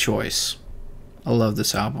Face, Big Choice. I love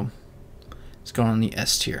this album. It's going on the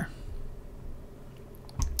S tier.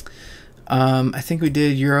 I think we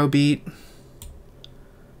did Eurobeat.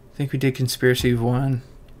 I think we did Conspiracy of One.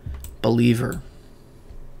 Believer.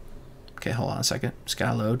 Okay, hold on a second. Just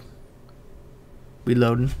gotta load. We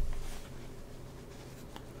loading.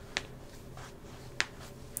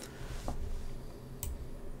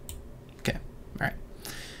 Okay, alright.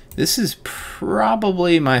 This is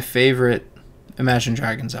probably my favorite Imagine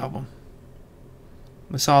Dragons album.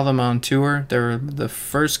 I saw them on tour. They were the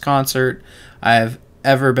first concert I have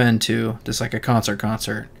ever been to, just like a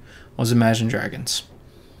concert, was Imagine Dragons.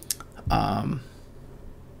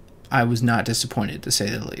 I was not disappointed, to say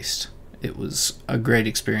the least. It was a great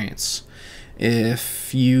experience.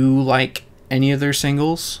 If you like any of their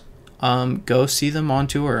singles, go see them on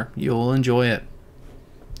tour. You'll enjoy it.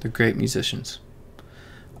 They're great musicians.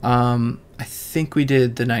 I think we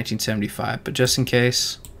did the 1975, but just in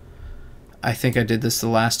case, I think I did this the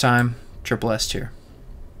last time. Triple S tier.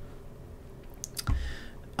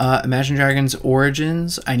 Imagine Dragons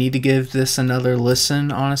Origins. I need to give this another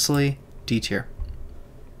listen, honestly. D tier.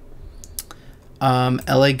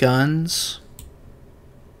 LA Guns.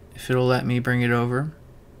 If it'll let me bring it over.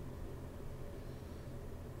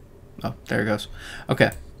 Oh, there it goes.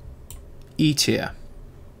 Okay. E tier.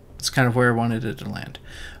 It's kind of where I wanted it to land.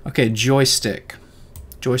 Okay, Joystick.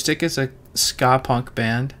 Joystick is a ska punk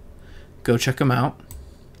band. Go check them out.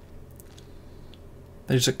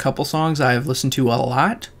 There's a couple songs I have listened to a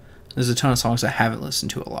lot. There's a ton of songs I haven't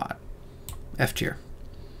listened to a lot. F tier.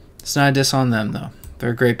 It's not a diss on them, though.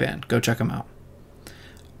 They're a great band. Go check them out.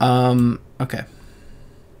 Okay.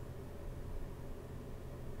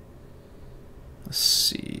 Let's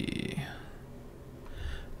see.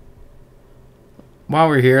 While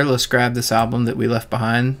we're here, let's grab this album that we left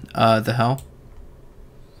behind, The Hell,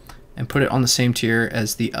 and put it on the same tier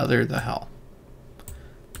as the other The Hell,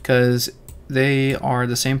 because they are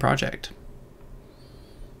the same project,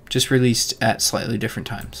 just released at slightly different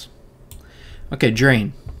times. Okay,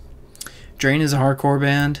 Drain. Drain is a hardcore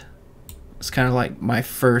band. It's kind of like my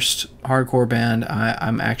first hardcore band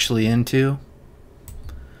I'm actually into.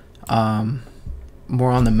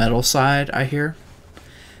 More on the metal side, I hear.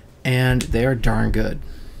 And they are darn good.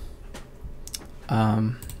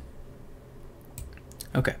 Okay.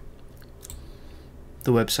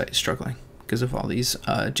 The website is struggling because of all these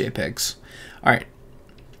JPEGs. All right.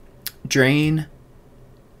 Drain.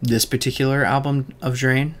 This particular album of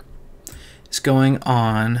Drain is going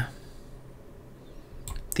on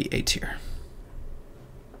the A tier.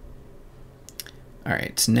 All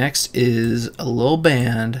right. Next is a little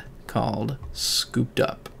band called Scooped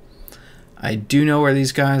Up. I do know where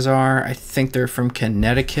these guys are. I think they're from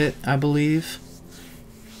Connecticut, I believe.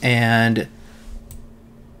 And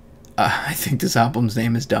I think this album's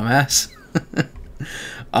name is Dumbass.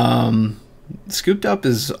 Scooped Up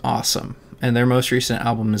is awesome. And their most recent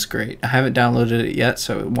album is great. I haven't downloaded it yet,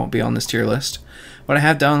 so it won't be on this tier list. But I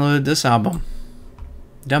have downloaded this album.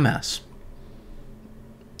 Dumbass.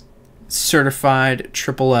 Certified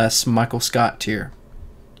triple S Michael Scott tier.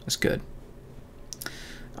 That's good.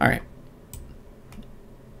 Alright.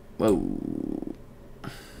 Whoa.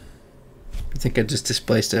 I think I just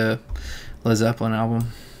displaced a Led Zeppelin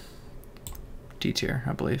album. D tier,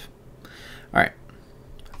 I believe. Alright.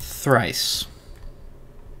 Thrice.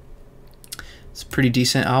 It's a pretty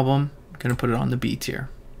decent album. I'm gonna put it on the B tier.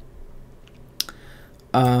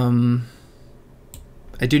 I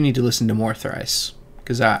do need to listen to more Thrice,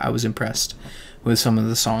 because I was impressed with some of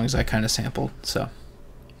the songs I kind of sampled. So,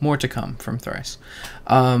 more to come from Thrice.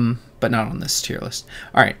 But not on this tier list.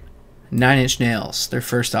 Alright. 9 Inch Nails, their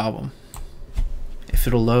first album. If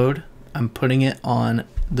it'll load, I'm putting it on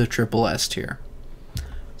the triple S tier.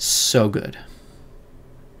 So good.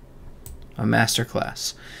 A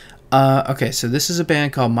masterclass. Okay, so this is a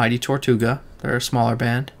band called Mighty Tortuga. They're a smaller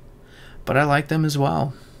band, but I like them as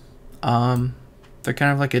well. They're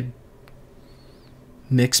kind of like a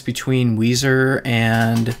mix between Weezer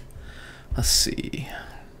and, let's see,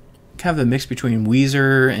 kind of a mix between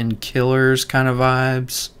Weezer and Killers kind of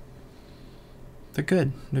vibes. They're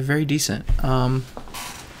good. They're very decent. I'm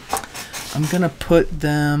gonna put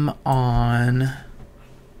them on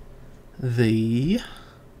the,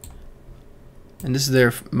 and this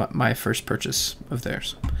is my first purchase of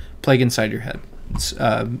theirs, Plague Inside Your Head. It's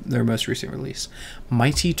their most recent release,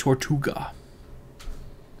 Mighty Tortuga.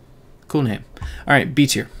 Cool name. All right, B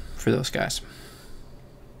tier for those guys.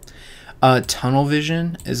 Tunnel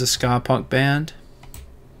Vision is a ska punk band.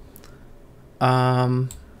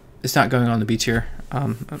 It's not going on the B tier.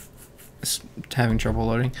 It's having trouble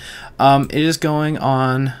loading. It is going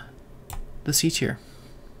on the C tier.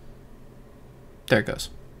 There it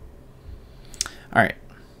goes. All right.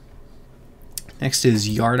 Next is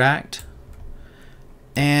Yard Act.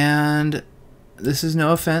 And this is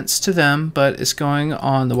no offense to them, but it's going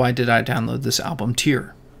on the Why Did I Download This Album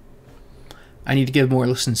tier. I need to give more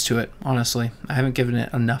listens to it, honestly. I haven't given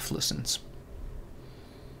it enough listens.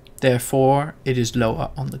 Therefore, it is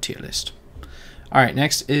lower on the tier list. Alright,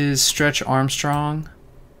 next is Stretch Armstrong,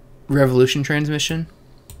 Revolution Transmission.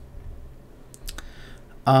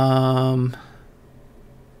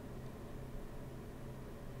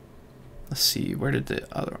 Let's see, where did the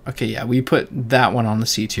other... Okay, yeah, we put that one on the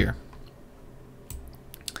C tier.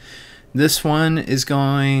 This one is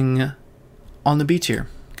going on the B tier,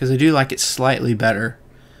 because I do like it slightly better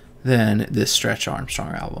than this Stretch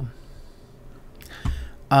Armstrong album.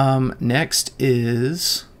 Next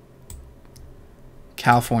is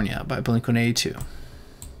California by Blink-182,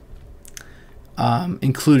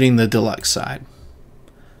 including the deluxe side.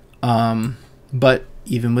 But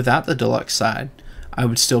even without the deluxe side, I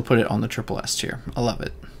would still put it on the triple S tier. I love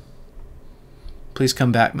it. Please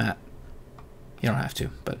come back, Matt. You don't have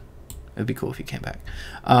to, but it'd be cool if you came back.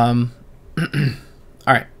 All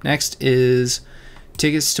right, next is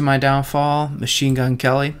Tickets to My Downfall, Machine Gun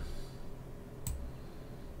Kelly.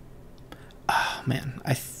 Oh man,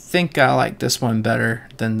 I think I like this one better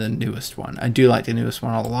than the newest one. I do like the newest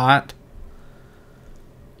one a lot,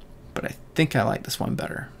 but I think I like this one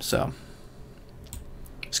better. So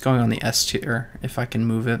it's going on the S tier if I can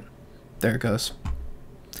move it. There it goes.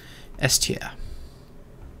 S tier.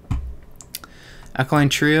 Alkaline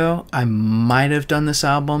Trio, I might have done this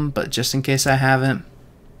album, but just in case I haven't,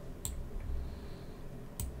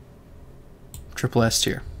 triple S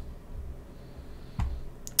tier.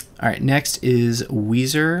 Alright, next is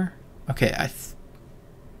Weezer. Okay, I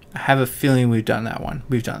have a feeling we've done that one.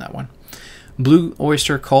 We've done that one. Blue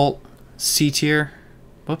Oyster Cult, C tier.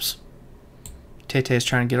 Whoops. Tay is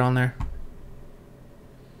trying to get on there.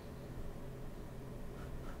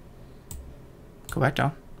 Go back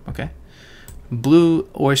down. Okay. Blue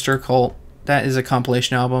Oyster Cult. That is a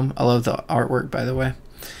compilation album. I love the artwork, by the way.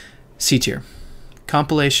 C tier.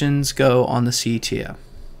 Compilations go on the C tier.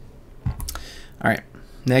 Alright.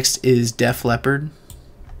 Next is Def Leppard.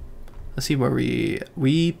 Let's see where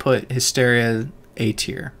we put Hysteria A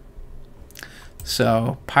tier.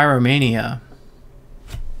 So Pyromania.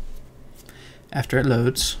 After it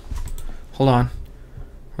loads. Hold on.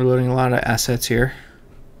 We're loading a lot of assets here.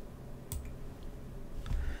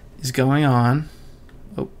 Is going on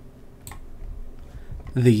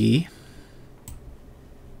the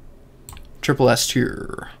triple S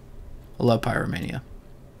tier. I love Pyromania.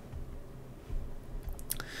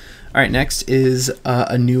 Alright, next is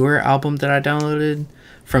a newer album that I downloaded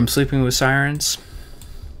from Sleeping with Sirens.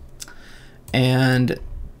 And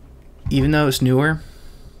even though it's newer,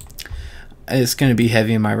 it's going to be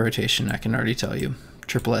heavy in my rotation, I can already tell you.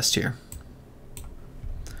 Triple S tier.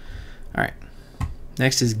 Alright.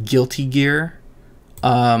 Next is Guilty Gear.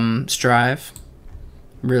 Strive.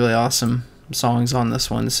 Really awesome songs on this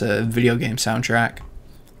one. It's a video game soundtrack.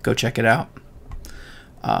 Go check it out.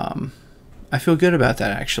 I feel good about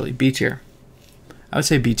that, actually. B tier. I would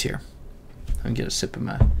say B tier. Let me get a sip of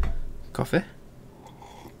my coffee.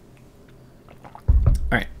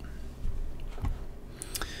 Alright.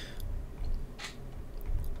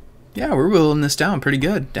 Yeah, we're whittling this down pretty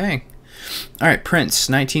good. Dang. Alright, Prince,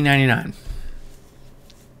 1999.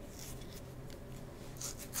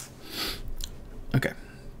 Okay.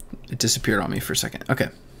 It disappeared on me for a second. Okay.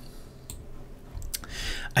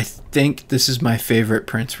 I think this is my favorite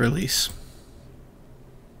Prince release.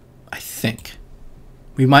 I think.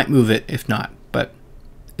 We might move it if not, but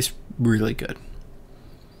it's really good.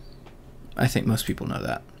 I think most people know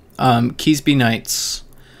that. Keys Be Nights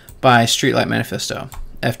by Streetlight Manifesto.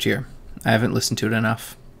 F tier. I haven't listened to it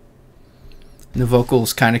enough. The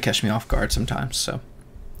vocals kind of catch me off guard sometimes, so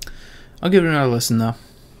I'll give it another listen though.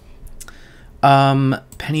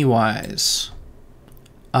 Pennywise.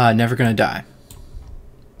 Never Gonna Die.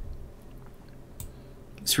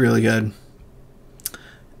 It's really good.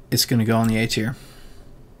 It's gonna go on the A tier.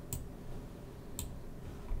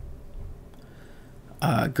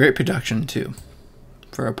 Great production too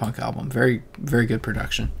for a punk album. Very, very good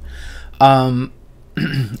production.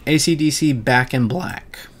 AC/DC Back in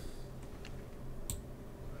Black.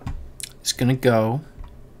 It's gonna go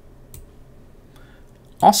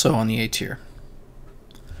also on the A tier.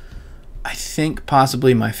 I think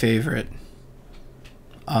possibly my favorite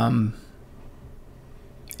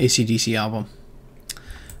AC/DC album.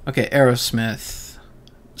 Okay, Aerosmith,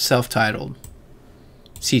 self-titled,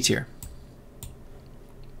 C tier.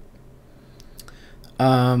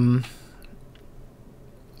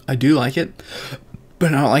 I do like it,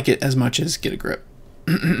 but I don't like it as much as Get a Grip.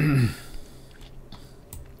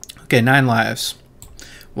 Okay, Nine Lives.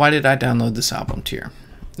 Why did I download this album tier?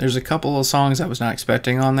 There's a couple of songs I was not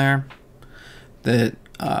expecting on there that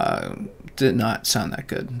did not sound that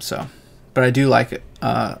good. So, but I do like it,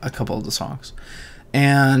 a couple of the songs.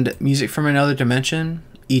 And Music from Another Dimension,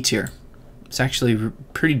 E tier. It's actually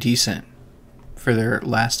pretty decent for their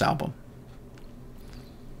last album.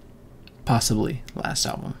 Possibly last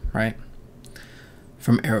album, right?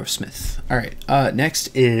 From Aerosmith. All right.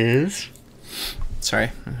 Next is,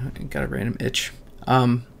 sorry, I got a random itch.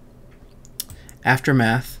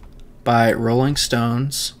 Aftermath by Rolling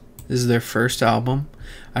Stones. This is their first album.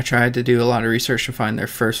 I tried to do a lot of research to find their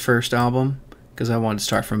first album because I wanted to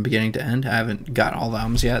start from beginning to end. I haven't got all the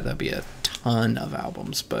albums yet. That'd be a ton of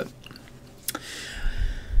albums, but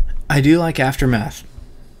I do like Aftermath.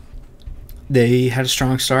 They had a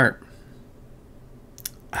strong start.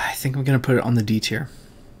 I think I'm going to put it on the D tier.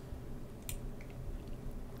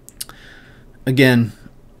 Again,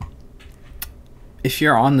 if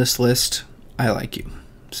you're on this list, I like you.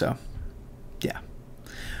 So, yeah.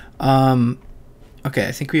 Okay,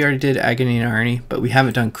 I think we already did Agony and Irony, but we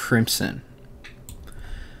haven't done Crimson.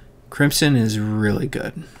 Crimson is really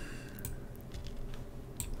good.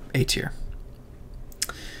 A tier.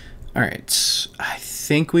 All right, I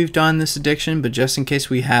think we've done This Addiction, but just in case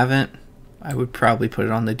we haven't, I would probably put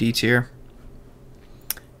it on the D tier.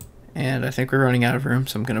 And I think we're running out of room,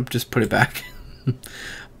 so I'm gonna just put it back.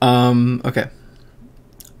 Okay.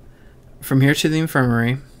 From Here to the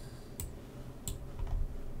Infirmary.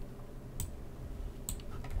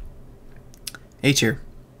 A tier.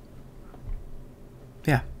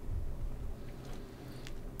 Yeah.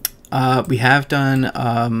 We have done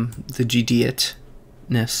the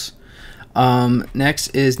Gdiotness. Next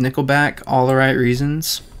is Nickelback, All the Right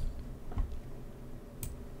Reasons.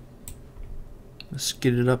 Let's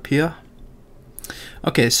get it up here.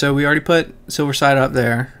 Okay, so we already put Silver Side up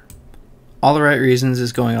there. All the Right Reasons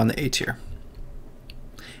is going on the A tier.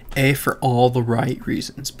 A for all the right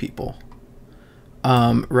reasons, people.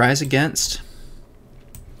 Rise Against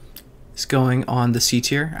is going on the C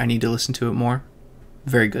tier. I need to listen to it more.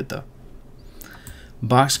 Very good, though.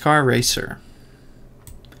 Boxcar Racer,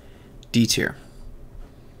 D tier.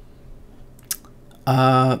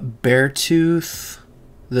 Beartooth,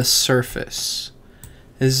 The Surface.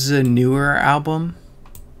 This is a newer album.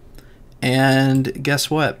 And guess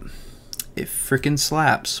what? It freaking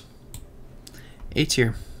slaps. A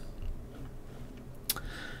tier.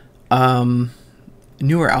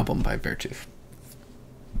 Newer album by Beartooth.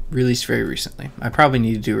 Released very recently. I probably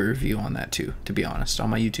need to do a review on that too, to be honest, on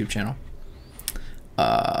my YouTube channel.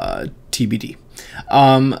 TBD.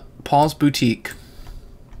 Paul's Boutique.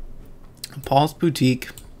 Paul's Boutique,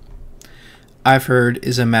 I've heard,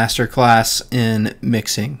 is a masterclass in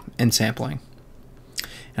mixing and sampling.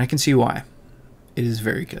 And I can see why. It is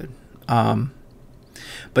very good.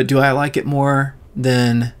 But do I like it more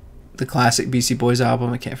than the classic Beastie Boys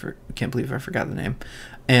album? I can't believe I forgot the name.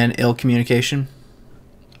 And Ill Communication,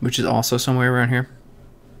 which is also somewhere around here.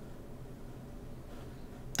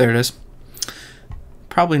 There it is.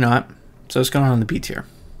 Probably not. So it's going on the B tier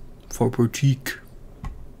for Boutique.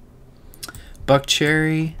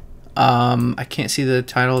 Buckcherry. I can't see the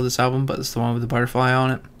title of this album, but it's the one with the butterfly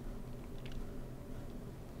on it.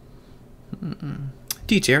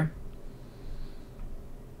 D tier.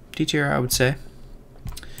 D tier, I would say.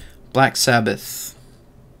 Black Sabbath.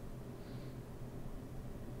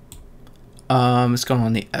 It's going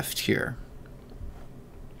on the F tier.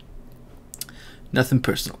 Nothing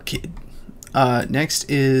personal, kid. Next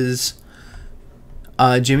is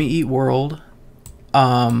Jimmy Eat World.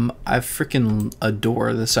 I freaking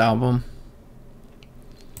adore this album.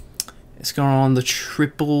 It's going on the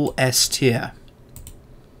triple S tier.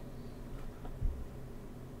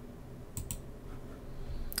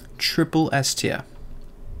 Triple S tier.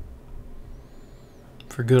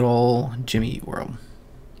 For good old Jimmy Eat World.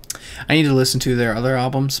 I need to listen to their other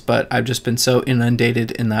albums, but I've just been so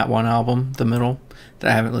inundated in that one album, The Middle,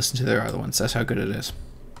 that I haven't listened to their other ones. That's how good it is.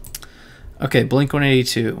 Okay,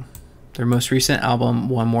 Blink-182. Their most recent album,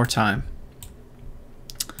 One More Time.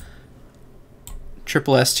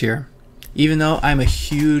 Triple S tier. Even though I'm a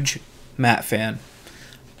huge Matt fan,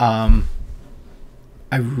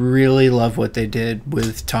 I really love what they did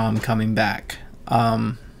with Tom coming back.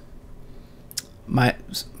 My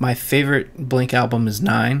favorite Blink album is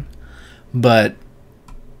 9, but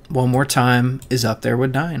One More Time is up there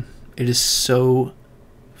with 9. It is so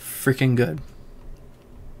freaking good.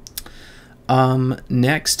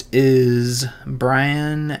 Next is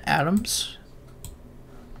Bryan Adams,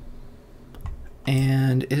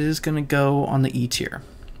 and it is going to go on the E tier.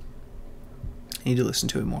 I need to listen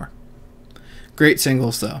to it more. Great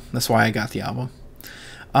singles, though. That's why I got the album.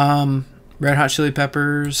 Red Hot Chili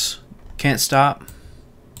Peppers, Can't Stop.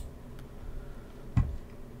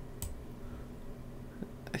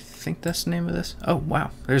 I think that's the name of this. Oh,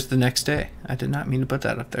 wow. There's The Next Day. I did not mean to put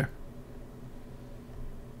that up there.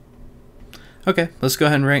 Okay, let's go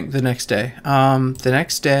ahead and rank The Next Day. The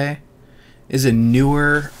Next Day is a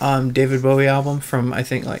newer David Bowie album from, I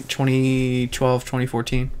think, like 2012,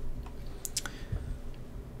 2014.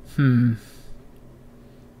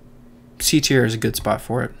 C tier is a good spot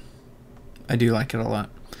for it. I do like it a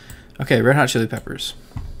lot. Okay, Red Hot Chili Peppers.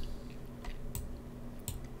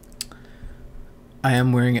 I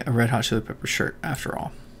am wearing a Red Hot Chili Peppers shirt, after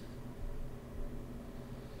all.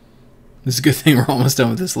 It's a good thing we're almost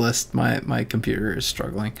done with this list. My computer is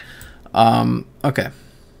struggling. Okay.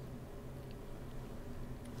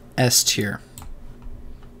 S tier.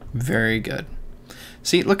 Very good.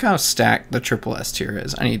 See, look how stacked the triple S tier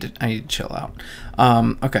is. I need to chill out.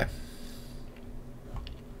 Okay.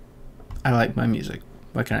 I like my music.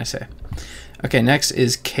 What can I say? Okay, next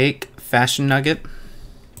is Cake Fashion Nugget.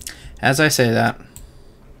 As I say that,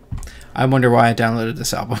 I wonder why I downloaded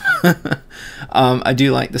this album. I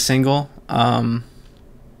do like the single.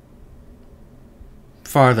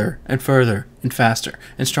 farther and further and faster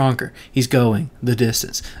and stronger. He's going the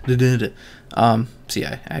distance. See,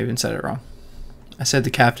 I even said it wrong. I said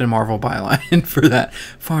the Captain Marvel byline for that.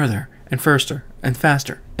 Farther and faster and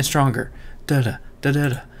faster and stronger.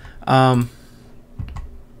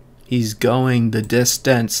 He's going the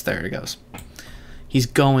distance. There it goes. He's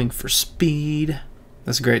going for speed.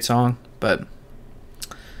 That's a great song, but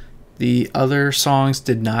the other songs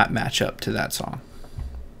did not match up to that song.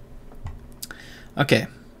 Okay.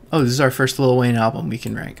 Oh, this is our first Lil Wayne album we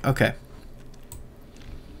can rank. Okay.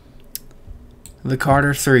 The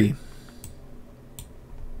Carter 3.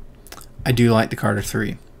 I do like the Carter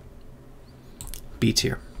 3. B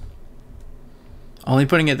tier. Only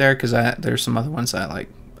putting it there because there's some other ones that I like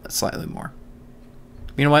slightly more.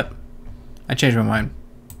 You know what? I changed my mind.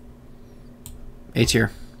 A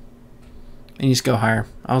tier. It needs to go higher.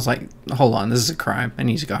 I was like, hold on, this is a crime. It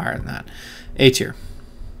needs to go higher than that. A tier.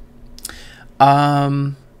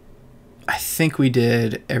 I think we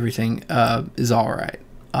did Everything Is Alright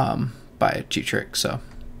by Cheap Trick. So,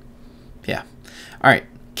 yeah. Alright,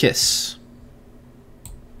 Kiss.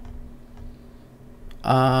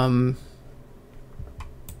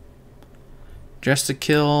 Dress to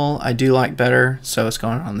Kill, I do like better, so it's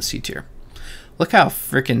going on the C tier. Look how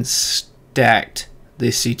freaking stacked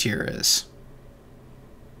this C tier is.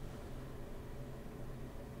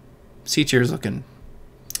 C tier is looking,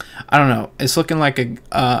 I don't know, it's looking like a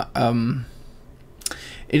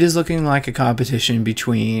it is looking like a competition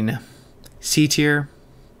between C tier,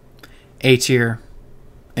 A tier,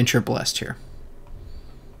 and triple S tier.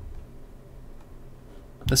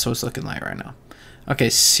 That's what it's looking like right now. Okay,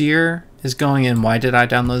 Sear is going in Why Did I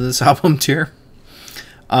Download This Album tier.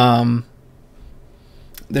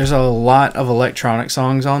 There's a lot of electronic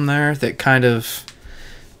songs on there that kind of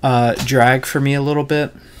drag for me a little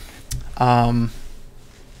bit.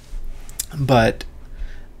 But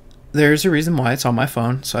there's a reason why it's on my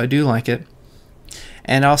phone, so I do like it.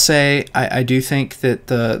 And I'll say I do think that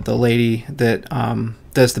the lady that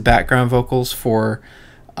does the background vocals for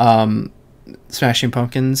Smashing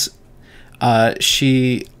Pumpkins,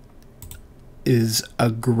 she is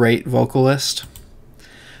a great vocalist.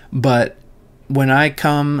 But when I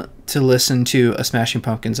come to listen to a Smashing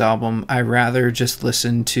Pumpkins album, I rather just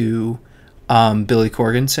listen to Billy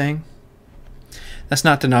Corgan sing. That's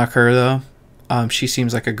not to knock her, though. She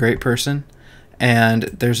seems like a great person, and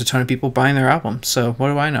there's a ton of people buying their album, so what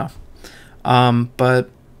do I know? But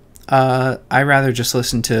I rather just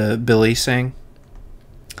listen to Billy sing.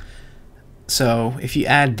 So if you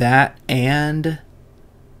add that, and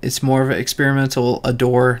it's more of an experimental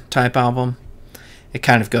Adore type album, it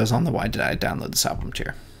kind of goes on the Why Did I Download This Album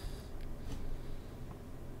tier.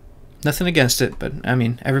 Nothing against it, but I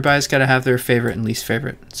mean, everybody's got to have their favorite and least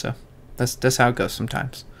favorite, so that's how it goes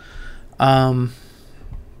sometimes.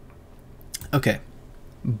 Okay,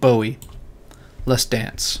 Bowie, Let's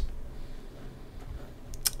Dance.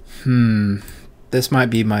 This might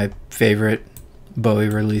be my favorite Bowie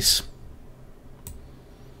release.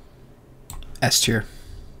 S tier.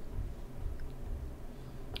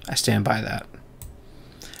 I stand by that.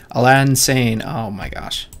 Aladdin Sane. Oh my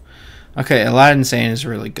gosh. Okay, Aladdin Sane is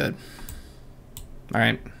really good.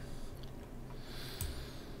 Alright.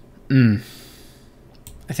 I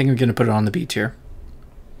think I'm going to put it on the B tier.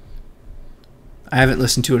 I haven't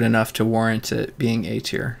listened to it enough to warrant it being A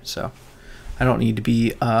tier, so I don't need to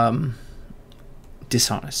be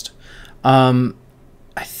dishonest. I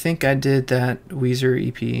think I did that Weezer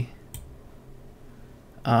EP.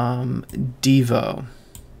 Devo.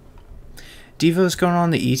 Devo's going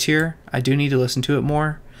on the E tier. I do need to listen to it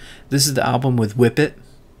more. This is the album with Whip It.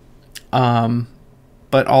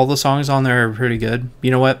 But all the songs on there are pretty good.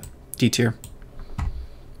 You know what? D tier.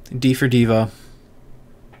 D for Devo.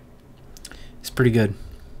 It's pretty good.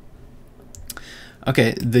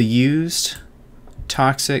 Okay, The Used,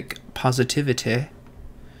 Toxic Positivity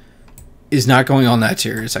is not going on that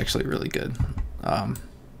tier. It's actually really good.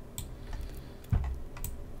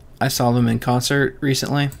 I saw them in concert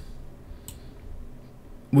recently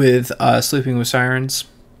with Sleeping with Sirens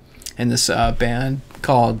and this band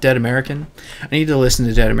called Dead American. I need to listen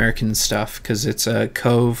to Dead American stuff because it's a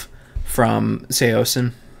Cove from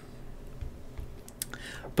Seosin.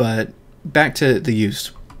 But back to The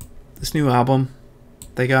Used. This new album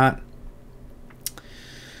they got.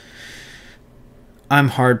 I'm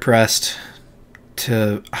hard pressed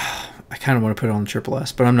to... I kind of want to put it on Triple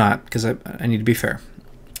S, but I'm not because I need to be fair.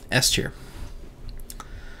 S tier.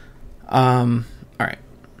 Alright.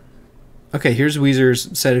 Okay, here's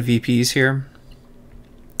Weezer's set of VPs here.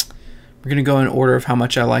 We're going to go in order of how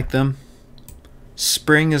much I like them.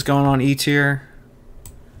 Spring is going on E tier.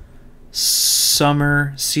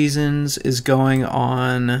 Summer Seasons is going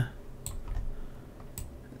on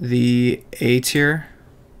the A tier.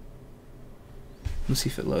 Let's see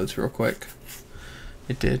if it loads real quick.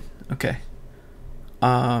 It did. Okay.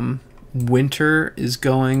 Winter is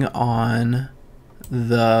going on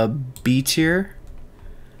the B tier,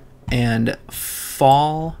 and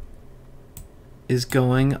Fall is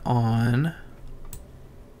going on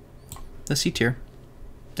the C tier.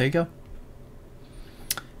 There you go.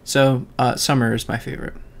 So summer is my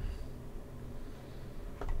favorite.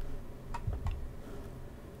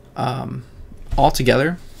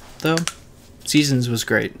 Altogether, though, Seasons was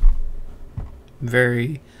great.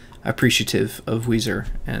 Very appreciative of Weezer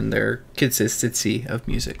and their consistency of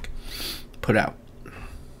music put out.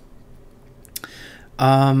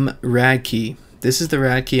 Radkey. This is the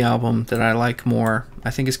Radkey album that I like more.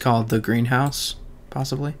 I think it's called The Greenhouse,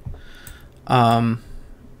 possibly. That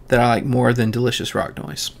I like more than Delicious Rock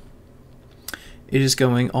Noise. It is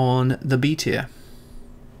going on the B tier.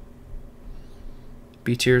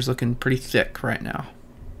 B tier is looking pretty thick right now.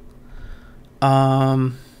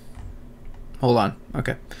 Hold on.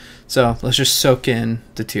 Okay. So let's just soak in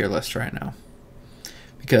the tier list right now,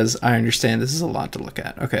 because I understand this is a lot to look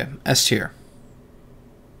at. Okay. S tier.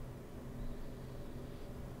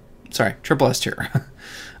 Sorry, triple S tier.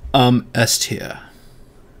 S tier.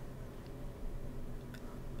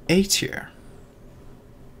 A tier.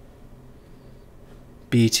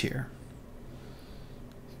 B tier.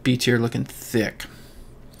 B tier looking thick.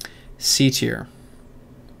 C tier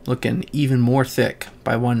looking even more thick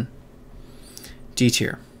by one. D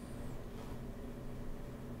tier.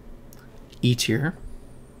 E tier.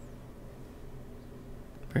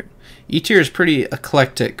 Right. E tier is pretty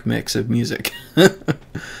eclectic mix of music.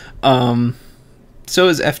 So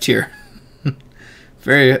is F tier.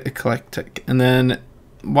 Very eclectic. And then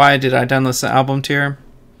why did I download the album tier?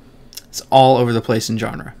 It's all over the place in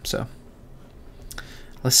genre. So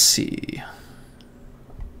let's see.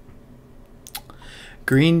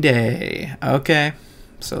 Green Day. Okay.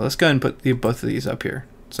 So let's go ahead and put both of these up here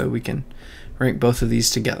so we can rank both of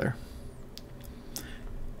these together.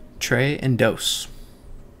 Trey and Dose.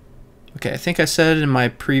 Okay, I think I said in my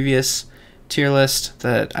previous tier list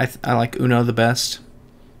that I like Uno the best.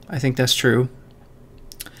 I think that's true.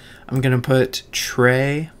 I'm going to put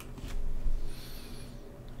Trey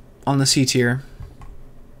on the C tier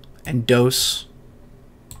and Dose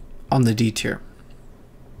on the D tier.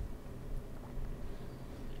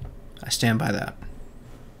 I stand by that.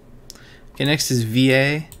 Okay, next is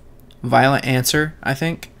VA, Violent Answer, I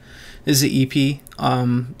think. This is an EP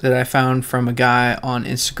that I found from a guy on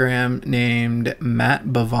Instagram named Matt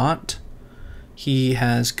Bavant. He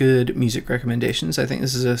has good music recommendations. I think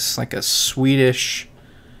this is like a Swedish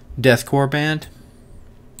deathcore band.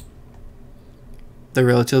 They're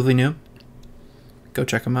relatively new. Go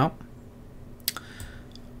check them out.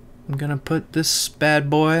 I'm going to put this bad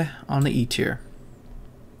boy on the E tier.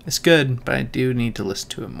 It's good, but I do need to listen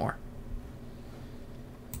to it more.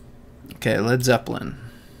 Okay, Led Zeppelin.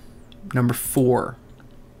 Number 4.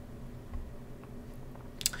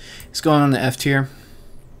 It's going on the F tier.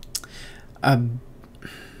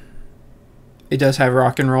 It does have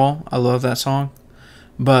rock and roll. I love that song.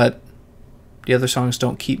 But the other songs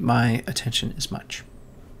don't keep my attention as much.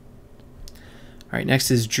 Alright, next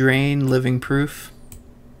is Drain, Living Proof.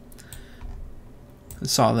 I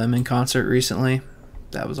saw them in concert recently.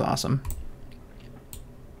 That was awesome.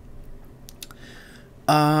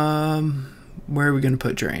 Where are we going to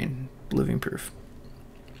put Drain? Living Proof.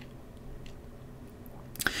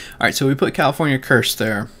 Alright, so we put California Curse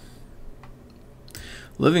there.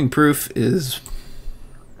 Living Proof is...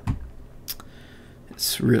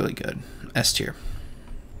 it's really good. S tier.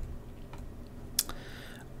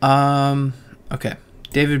 Okay.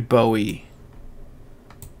 David Bowie.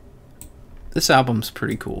 This album's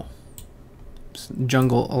pretty cool.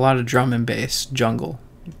 Jungle, a lot of drum and bass, jungle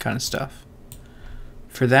kind of stuff.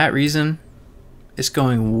 For that reason, it's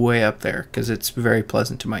going way up there because it's very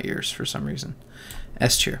pleasant to my ears for some reason.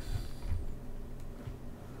 S tier.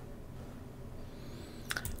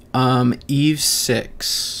 Eve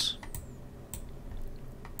 6.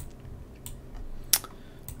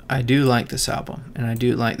 I do like this album, and I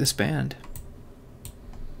do like this band.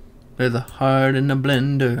 They're the Heart in the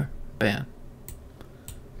Blender band.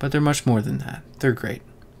 But they're much more than that. They're great.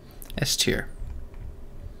 S tier.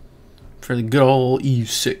 For the good old Eve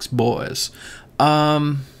 6 boys.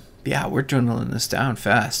 Yeah, we're dwindling this down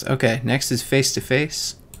fast. Okay, next is Face to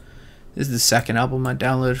Face. This is the second album I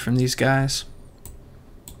downloaded from these guys.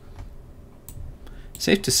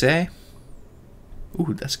 Safe to say.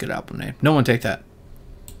 Ooh, that's a good album name. No one take that.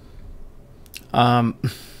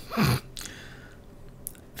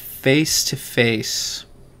 Face to Face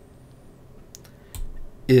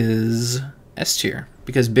is S tier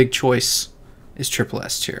because Big Choice is triple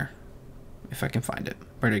S tier. If I can find it.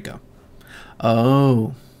 Where'd it go?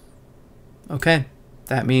 Oh. Okay.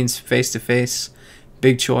 That means Face to Face,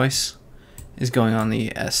 Big Choice is going on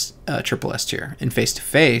the triple S tier. And Face to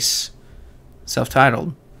Face,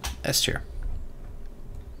 self-titled, S tier.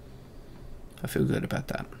 I feel good about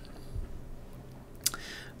that.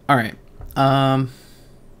 All right.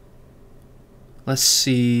 Let's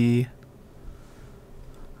see.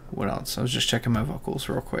 What else? I was just checking my vocals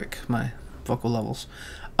real quick. My vocal levels.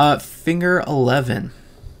 Finger 11.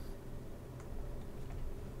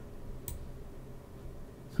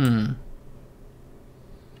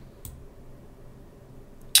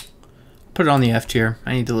 Put it on the F tier.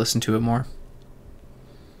 I need to listen to it more.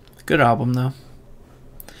 Good album, though.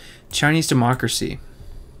 Chinese Democracy.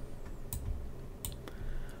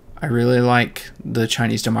 I really like the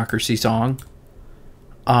Chinese Democracy song.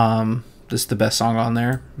 This is the best song on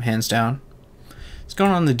there, hands down. It's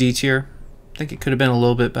going on the D tier. I think it could have been a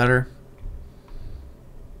little bit better,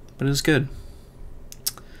 but it was good.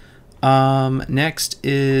 Next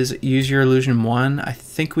is Use Your Illusion 1. I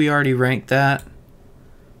think we already ranked that,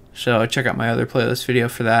 so check out my other playlist video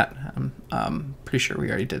for that. I'm pretty sure we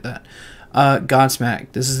already did that.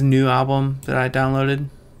 Godsmack. This is a new album that I downloaded.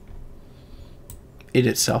 It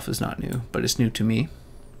itself is not new, but it's new to me.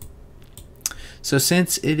 So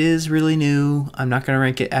since it is really new, I'm not going to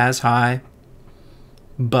rank it as high,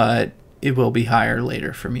 but it will be higher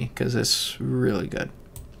later for me because it's really good.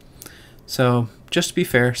 So just to be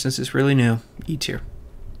fair, since it's really new, E tier.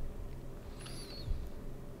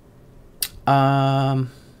 I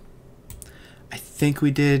think we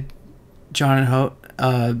did John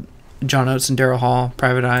Oates and Daryl Hall,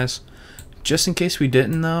 Private Eyes. Just in case we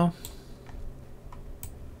didn't, though,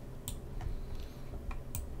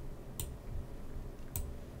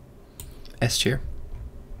 S tier.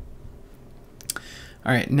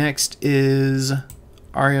 All right, next is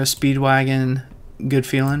REO Speedwagon, Good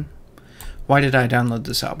Feeling. Why did I download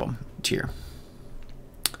this album? Tier.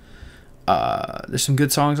 There's some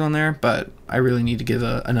good songs on there, but I really need to give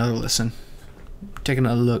another listen. Take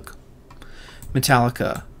another look.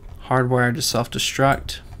 Metallica, Hardwired to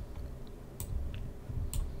Self-Destruct.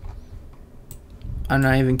 I'm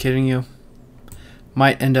not even kidding you.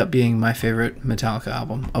 Might end up being my favorite Metallica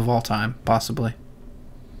album of all time, possibly.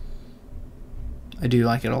 I do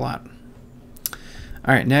like it a lot.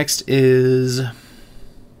 Alright, next is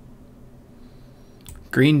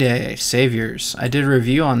Green Day, Saviors. I did a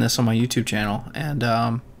review on this on my YouTube channel, and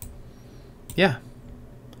yeah.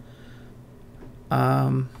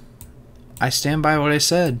 I stand by what I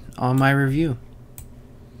said on my review.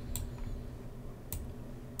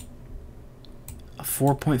 A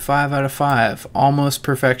 4.5 out of 5. Almost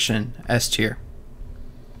perfection. S tier.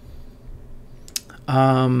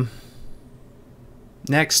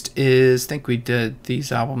 Next is, I think we did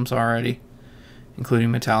these albums already, including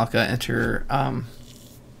Metallica. Enter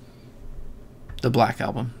the Black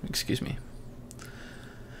Album, excuse me.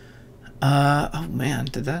 Oh man,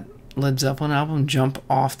 did that Led Zeppelin album jump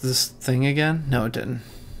off this thing again? No, it didn't.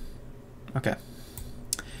 Okay.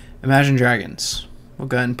 Imagine Dragons. We'll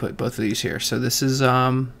go ahead and put both of these here. So this is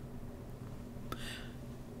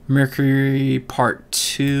Mercury Part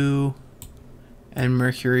 2 and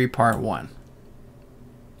Mercury Part 1.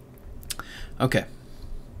 Okay.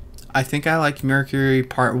 I think I like Mercury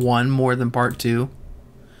Part 1 more than Part 2.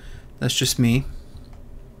 That's just me.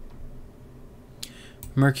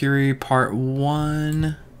 Mercury Part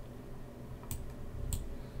 1.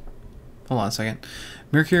 Hold on a second.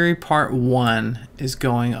 Mercury Part 1 is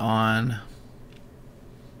going on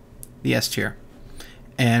the S tier.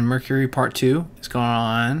 And Mercury Part 2 is going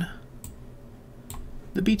on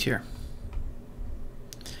the B tier.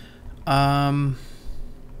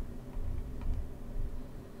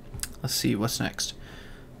 Let's see, what's next?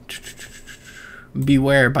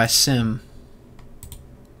 Beware by Sim.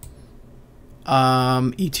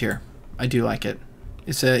 E tier. I do like it.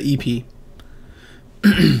 It's a EP.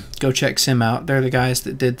 Go check Sim out. They're the guys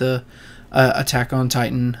that did the Attack on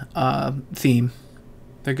Titan theme.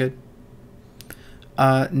 They're good.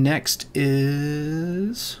 Next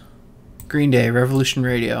is Green Day, Revolution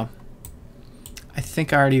Radio. I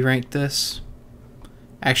think I already ranked this.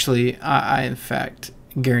 Actually, I in fact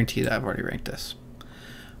guarantee that I've already ranked this.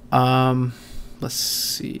 Let's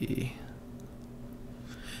see.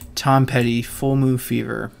 Tom Petty, Full Moon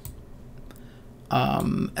Fever.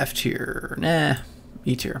 F tier. Nah.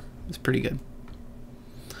 E tier. It's pretty good.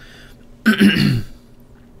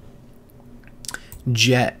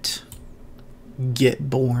 Jet. Get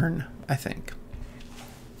Born, I think.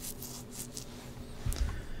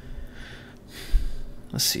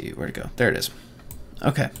 Let's see where to go. There it is.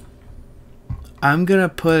 Okay. I'm gonna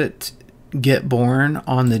put Get Born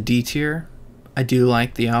on the D tier. I do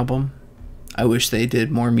like the album. I wish they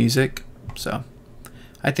did more music, so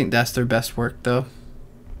I think that's their best work though.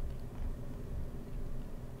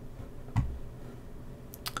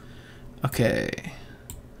 Okay.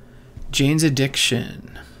 Jane's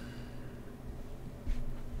Addiction.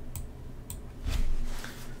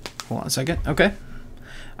 Hold on a second. Okay.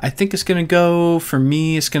 I think it's going to go, for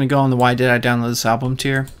me, it's going to go on the Why Did I Download This Album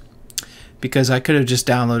tier. Because I could have just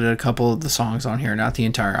downloaded a couple of the songs on here, not the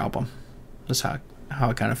entire album. That's how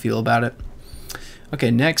I kind of feel about it.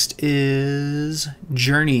 Okay, next is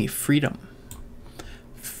Journey, Freedom.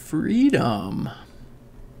 Freedom.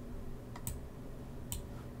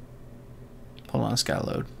 Hold on, it's got to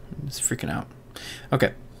load. It's freaking out.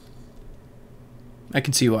 Okay. I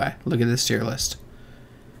can see why. Look at this tier list.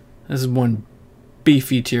 This is one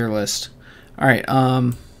beefy tier list. Alright,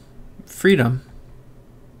 Freedom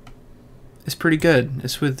is pretty good.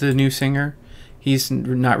 It's with the new singer. He's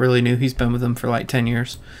not really new. He's been with them for like 10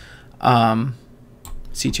 years.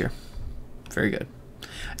 C tier. Very good.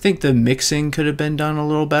 I think the mixing could have been done a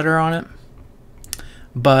little better on it.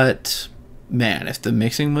 But, man, if the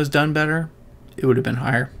mixing was done better, it would have been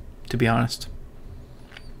higher, to be honest.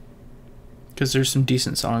 Because there's some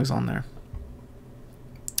decent songs on there.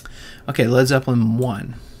 Okay, Led Zeppelin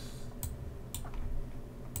 1.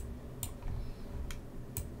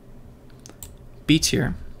 B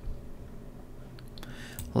tier.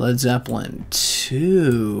 Led Zeppelin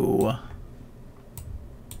 2.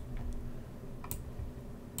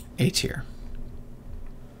 A tier.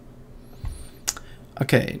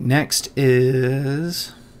 Okay, next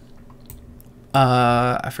is...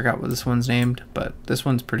 I forgot what this one's named, but this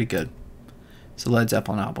one's pretty good. It's a Led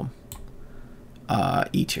Zeppelin album.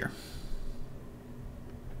 E tier.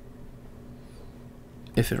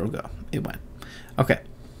 If it'll go. It went. Okay.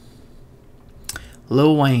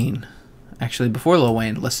 Lil Wayne. Actually, before Lil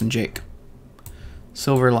Wayne, Less Than Jake.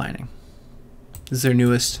 Silver Lining. This is their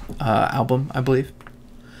newest album, I believe.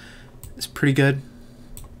 It's pretty good.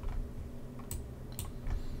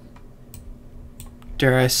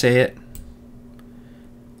 Dare I say it?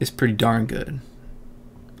 It's pretty darn good.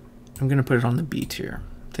 I'm going to put it on the B tier.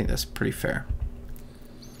 I think that's pretty fair.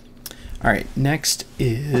 Alright, next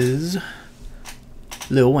is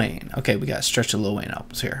Lil Wayne. Okay, we got a stretch of Lil Wayne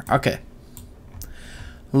albums here. Okay.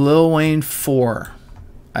 Lil Wayne 4.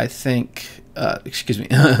 I think, excuse me,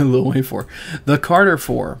 Lil Wayne 4. The Carter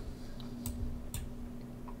 4.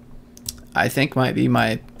 I think might be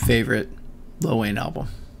my favorite Lil Wayne album.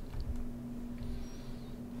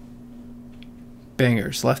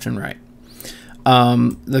 Bangers, left and right.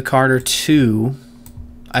 The Carter 2.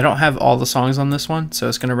 I don't have all the songs on this one, so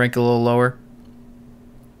it's going to rank a little lower.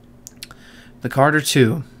 The Carter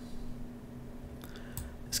 2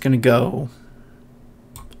 is going to go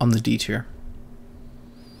on the D tier.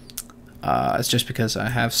 It's just because I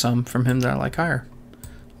have some from him that I like higher.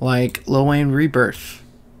 Like Lil Wayne Rebirth.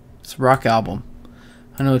 It's a rock album.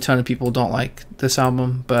 I know a ton of people don't like this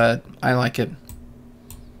album, but I like it.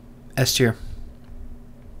 S tier.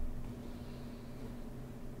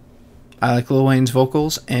 I like Lil Wayne's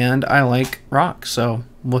vocals, and I like rock, so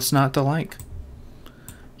what's not to like?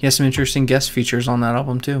 He has some interesting guest features on that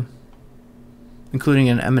album, too. Including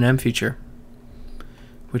an Eminem feature,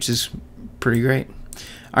 which is pretty great.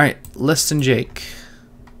 Alright, Less Than Jake.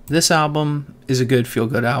 This album is a good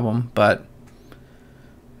feel-good album, but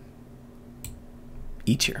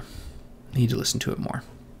E tier. Need to listen to it more.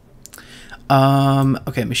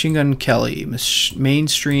 Okay, Machine Gun Kelly.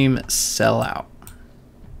 Mainstream Sellout.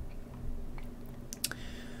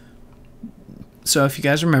 So if you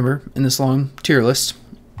guys remember, in this long tier list,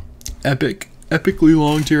 epically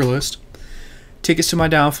long tier list, Tickets to My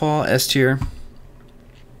Downfall, S tier.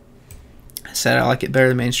 I said I like it better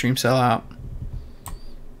than Mainstream Sellout.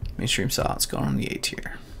 Mainstream Sellout's going on the A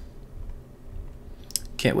tier.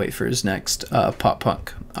 Can't wait for his next pop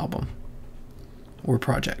punk album or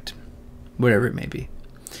project, whatever it may be.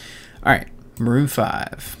 Alright, Maroon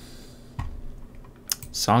 5.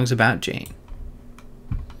 Songs About Jane.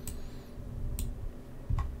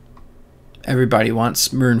 Everybody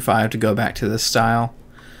wants Maroon 5 to go back to this style,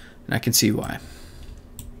 and I can see why.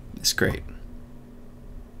 It's great.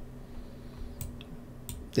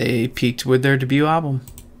 They peaked with their debut album.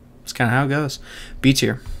 That's kind of how it goes. B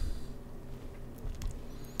tier.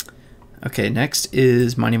 Okay, next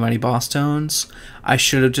is Mighty Mighty Boss Tones. I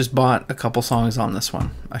should have just bought a couple songs on this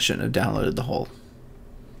one. I shouldn't have downloaded the whole.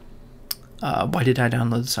 Why did I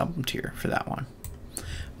download this album tier for that one?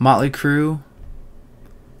 Motley Crue.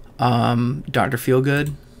 Dr.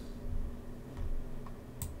 Feelgood.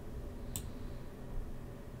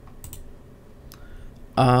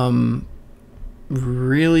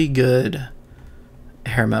 Really good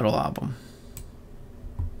hair metal album.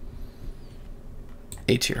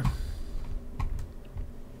 A tier.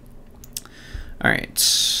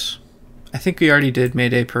 Alright. I think we already did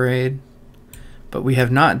Mayday Parade, but we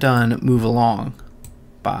have not done Move Along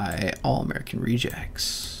by All American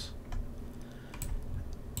Rejects.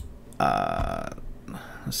 Let's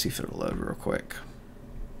see if it'll load real quick.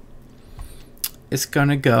 It's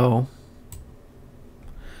gonna go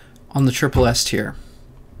on the triple S tier.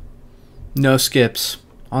 No skips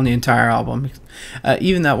on the entire album.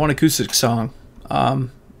 Even that one acoustic song.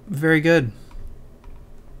 Very good.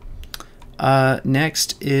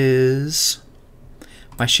 Next is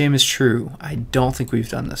My Shame Is True. I don't think we've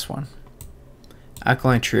done this one.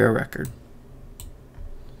 Alkaline Trio record.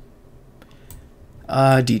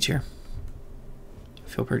 D tier.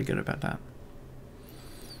 Feel pretty good about that.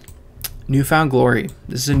 Newfound Glory.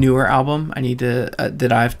 This is a newer album. I need to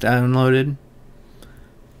that I've downloaded.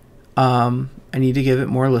 I need to give it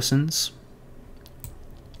more listens.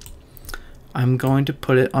 I'm going to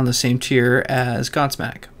put it on the same tier as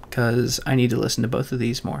Godsmack because I need to listen to both of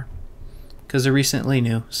these more because they're recently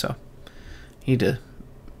new, so I need to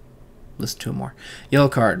listen to them more. Yellow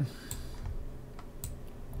Card.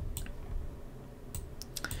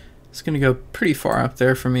 It's going to go pretty far up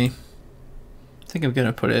there for me. I think I'm going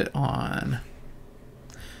to put it on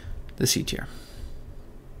the C tier.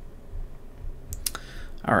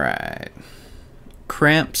 Alright.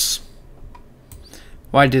 Cramps.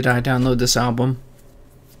 Why did I download this album?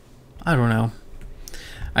 I don't know.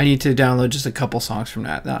 I need to download just a couple songs from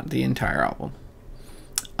that, not the entire album.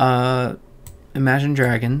 Imagine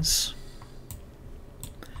Dragons.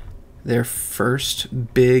 Their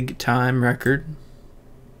first big time record.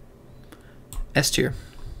 S tier.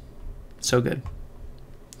 So good.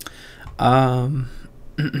 Panic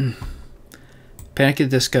at the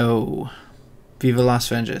Disco. Viva Las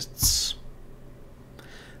Vengeance.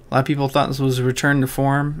 A lot of people thought this was a return to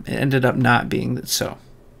form. It ended up not being so.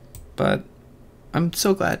 But I'm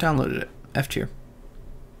so glad I downloaded it. F tier.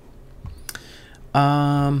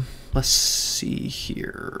 Let's see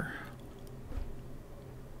here.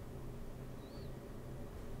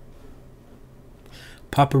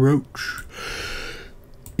 Papa Roach.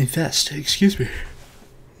 Infest, excuse me.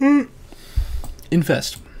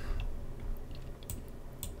 Infest.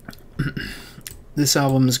 This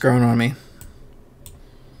album has grown on me.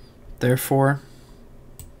 Therefore,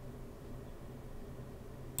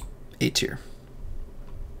 A tier.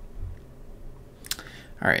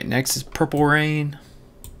 Alright, next is Purple Rain.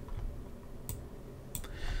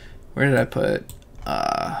 Where did I put?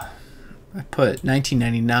 I put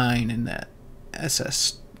 1999 in that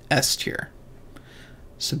S tier.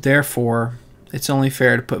 So therefore, it's only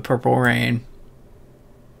fair to put Purple Rain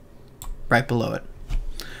right below it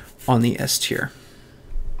on the S tier.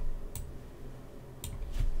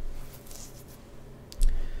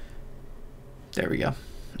 There we go.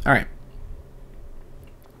 All right.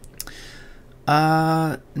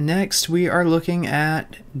 Next we are looking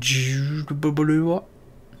at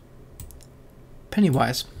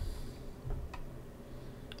Pennywise.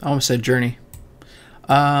 I almost said Journey.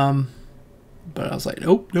 But I was like,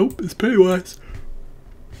 nope, it's Pennywise.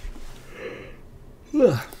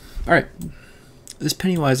 Ugh. All right. This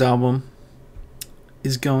Pennywise album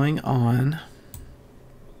is going on.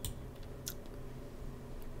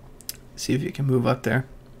 See if you can move up there.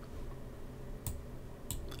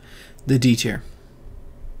 The D tier.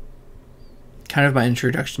 Kind of my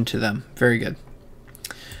introduction to them. Very good.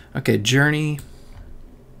 Okay, Journey.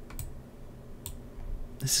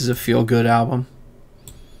 This is a feel-good album.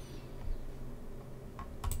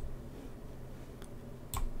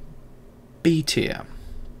 B tier.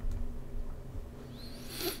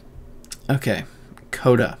 Okay,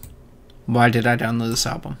 Coda. Why did I download this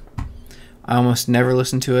album? I almost never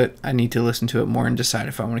listen to it. I need to listen to it more and decide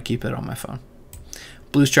if I want to keep it on my phone.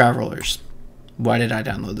 Blues Travelers. Why did I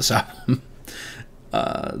download this album?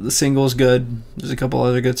 The single is good. There's a couple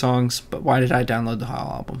other good songs, but why did I download the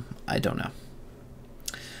whole album? I don't know.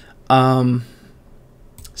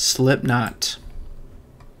 Slipknot.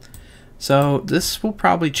 So this will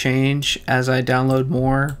probably change as I download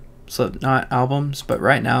more Slipknot albums, but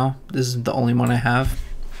right now this is the only one I have.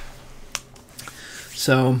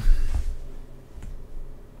 So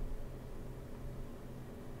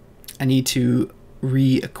I need to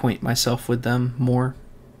reacquaint myself with them more.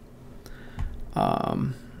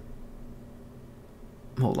 Hold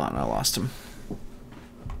on, I lost him.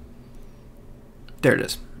 There it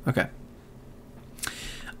is. Okay.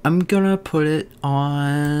 I'm gonna put it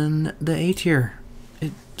on the A tier.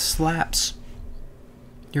 It slaps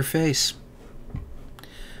your face.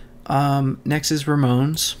 Next is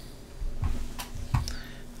Ramones.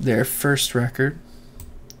 Their first record.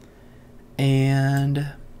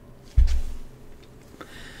 And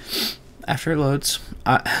after it loads,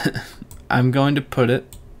 I'm going to put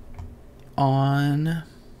it on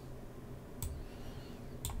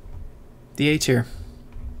the A tier.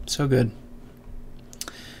 So good.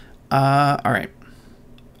 Alright.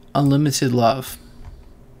 Unlimited Love.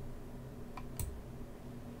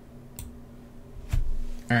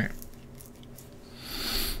 Alright.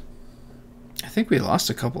 I think we lost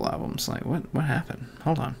a couple albums. Like, what happened?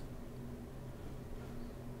 Hold on.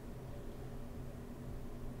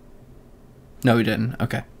 No, we didn't.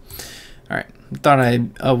 Okay. Alright. Thought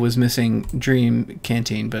I was missing Dream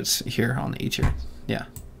Canteen, but it's here on the E tier. Yeah.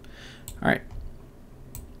 Alright.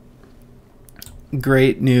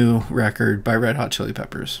 Great new record by Red Hot Chili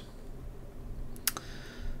Peppers.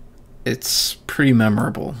 It's pretty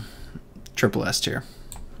memorable. Triple S tier.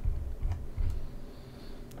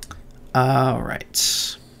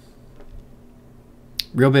 Alright.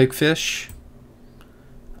 Real Big Fish.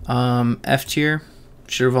 F tier.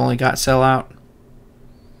 Should have only got Sell Out.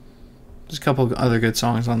 There's a couple other good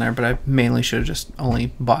songs on there, but I mainly should have just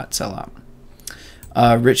only bought Sell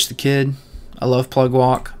Out. Rich the Kid. I love Plug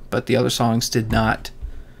Walk, but the other songs did not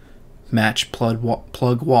match Plug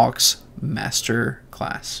Walk's master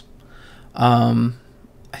class. I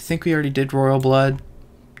think we already did Royal Blood,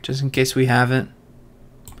 just in case we haven't.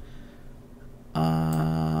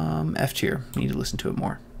 F tier. Need to listen to it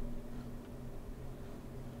more.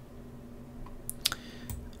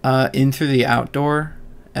 In Through the Outdoor,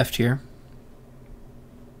 F tier.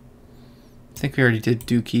 I think we already did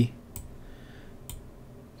Dookie.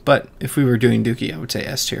 But if we were doing Dookie, I would say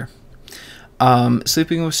S tier.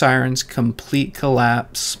 Sleeping with Sirens, Complete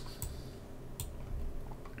Collapse.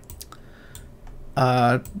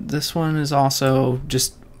 This one is also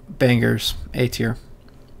just bangers, A tier.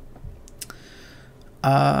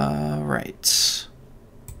 Right.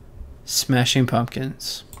 Smashing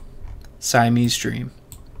Pumpkins, Siamese Dream.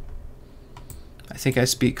 I think I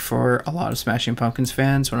speak for a lot of Smashing Pumpkins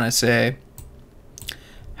fans when I say,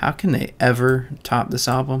 how can they ever top this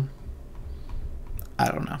album? I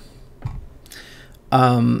don't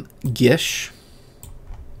know. Gish.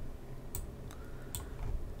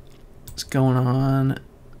 What's going on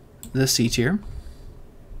the C tier?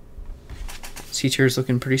 C tier is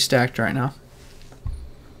looking pretty stacked right now.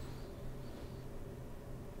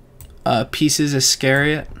 Pieces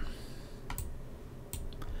Iscariot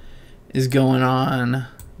is going on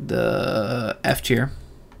the F tier.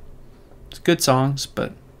 It's good songs,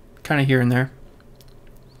 but kind of here and there.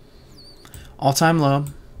 All Time Low.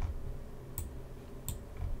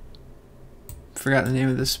 Forgot the name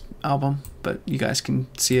of this album, but you guys can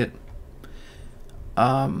see it.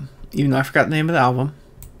 Even though I forgot the name of the album,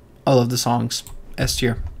 I love the songs. S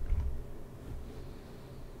tier.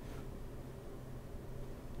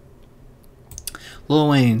 Lil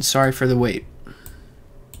Wayne, Sorry for the Wait.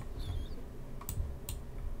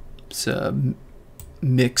 It's a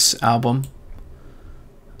mix album,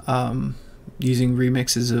 using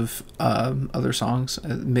remixes of other songs,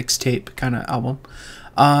 a mixtape kind of album.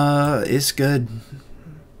 It's good.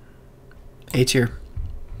 A tier.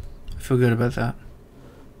 I feel good about that.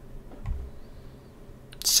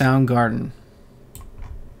 Soundgarden.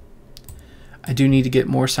 I do need to get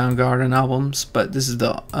more Soundgarden albums, but this is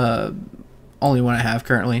the only one I have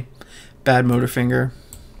currently. Bad Motorfinger.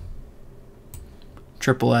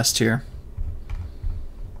 Triple S tier.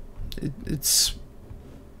 It's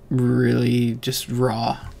really just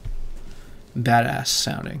raw, badass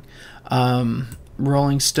sounding.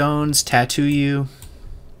 Rolling Stones, Tattoo You.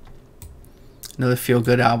 Another feel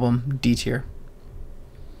good album, D tier.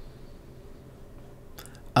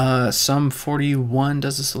 Sum 41,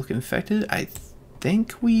 Does This Look Infected? I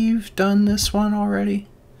think we've done this one already,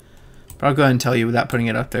 but I'll go ahead and tell you without putting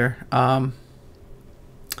it up there.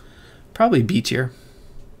 Probably B tier,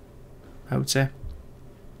 I would say.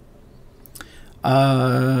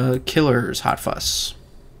 Killers, Hot Fuss.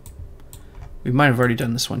 We might have already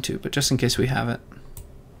done this one too, but just in case we haven't.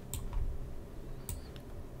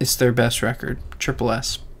 It's their best record, Triple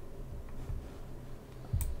S.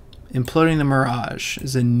 Imploding the Mirage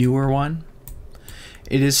is a newer one.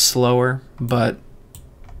 It is slower, but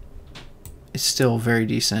it's still very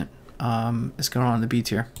decent. It's going on the B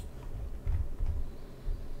tier.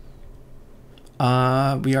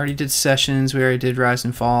 We already did Sessions. We already did Rise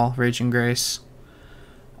and Fall, Rage and Grace.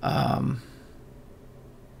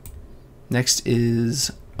 Next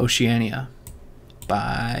is Oceania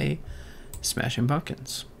by Smashing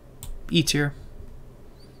Pumpkins. E tier.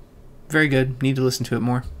 Very good. Need to listen to it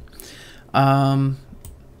more.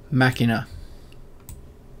 Machina.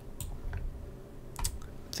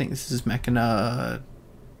 I think this is Machina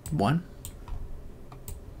 1.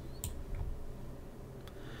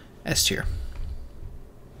 S tier.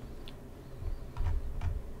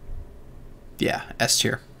 Yeah, S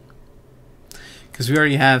tier. Because we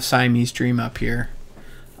already have Siamese Dream up here.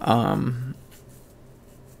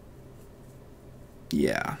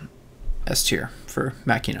 Yeah, S tier for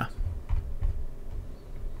Machina.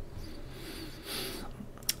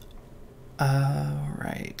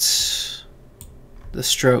 Right. The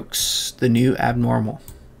Strokes, the new abnormal.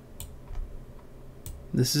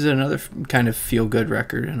 This is another kind of feel-good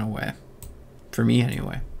record in a way. For me,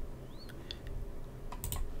 anyway.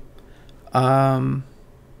 I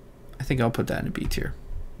think I'll put that in a B tier.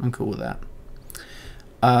 I'm cool with that.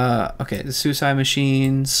 Okay, the Suicide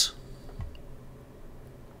Machines.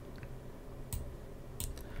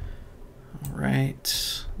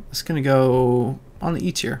 Alright. It's gonna go on the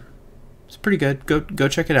E tier. It's pretty good. Go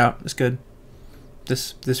check it out. It's good.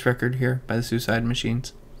 This record here by the Suicide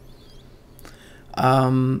Machines.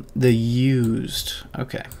 The Used.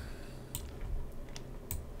 Okay.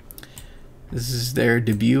 This is their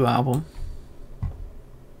debut album.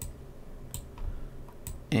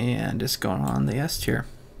 And it's going on the S tier.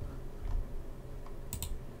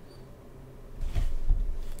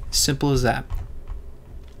 Simple as that.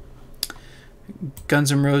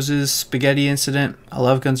 Guns N' Roses, Spaghetti Incident. I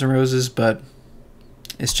love Guns N' Roses, but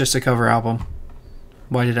it's just a cover album.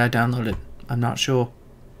 Why did I download it? I'm not sure.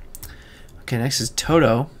 Okay, next is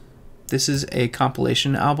Toto. This is a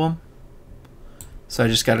compilation album. So I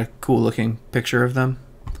just got a cool looking picture of them.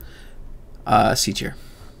 C tier.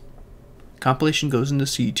 Compilation goes into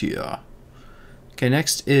C tier. Okay,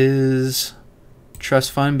 next is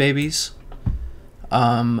Trust Fund Babies.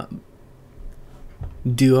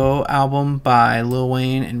 Duo album by Lil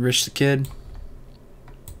Wayne and Rich the Kid.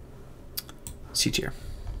 C tier.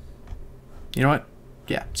 You know what?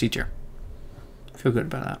 Yeah, C tier. Feel good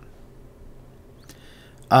about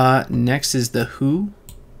that. Next is The Who.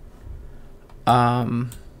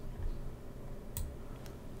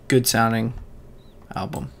 Good sounding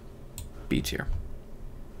album. B tier.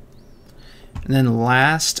 And then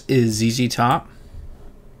last is ZZ Top.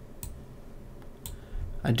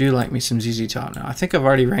 I do like me some ZZ Top now. I think I've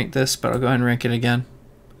already ranked this, but I'll go ahead and rank it again.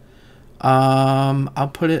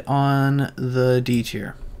 I'll put it on the D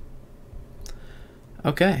tier.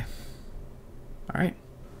 Okay. All right.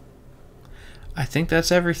 I think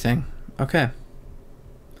that's everything. Okay.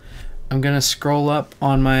 I'm going to scroll up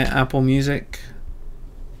on my Apple Music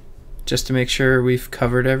just to make sure we've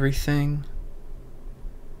covered everything.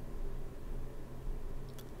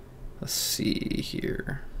 Let's see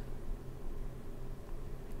here.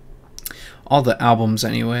 All the albums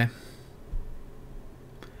anyway.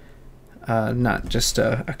 Not just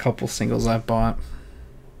a couple singles I've bought.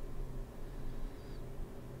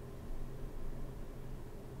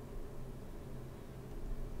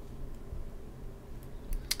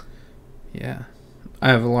 Yeah, I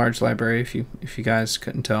have a large library if you guys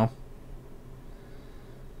couldn't tell.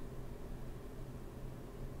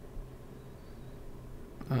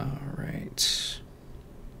 All right.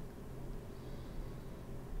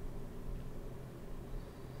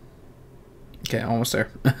 Okay, almost there.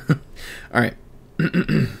 All right.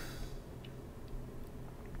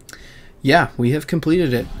 Yeah, we have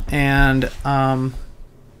completed it. And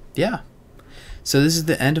yeah. So this is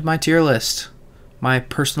the end of my tier list. My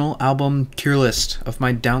personal album tier list of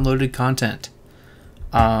my downloaded content.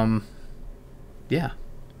 Yeah.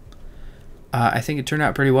 I think it turned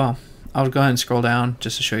out pretty well. I'll go ahead and scroll down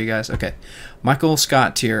just to show you guys. Okay. Michael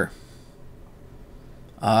Scott tier.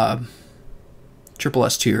 Triple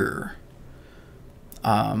S tier.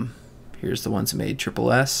 Here's the ones that made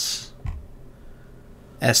Triple S.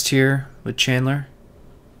 S tier with Chandler.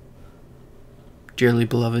 Dearly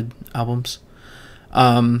beloved albums.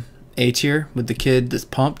 A tier with The Kid That's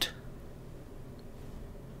Pumped.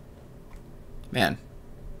 Man.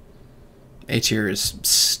 A tier is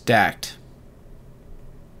stacked.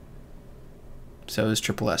 So is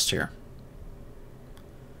Triple S tier.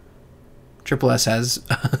 Triple S has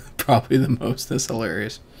probably the most. That's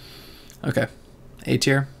hilarious. Okay. A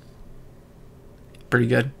tier. Pretty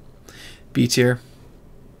good. B tier.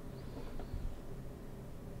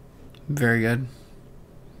 Very good.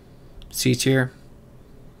 C tier.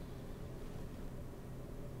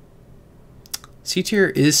 C tier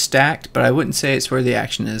is stacked, but I wouldn't say it's where the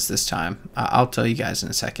action is this time. I'll tell you guys in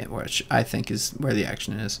a second, which I think is where the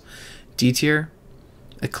action is. D tier.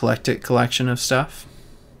 Eclectic collection of stuff.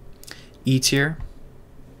 E tier.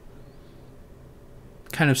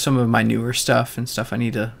 Kind of some of my newer stuff and stuff I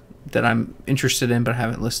need to that I'm interested in but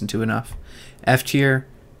haven't listened to enough. F Tier,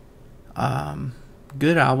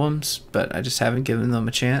 good albums, but I just haven't given them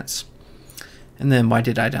a chance. And then why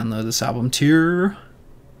did I download this album? Tier.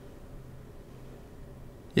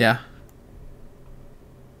 Yeah.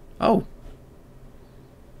 Oh.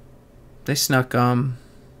 They snuck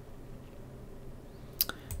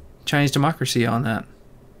Chinese Democracy on that.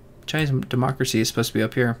 Chinese Democracy is supposed to be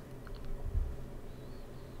up here.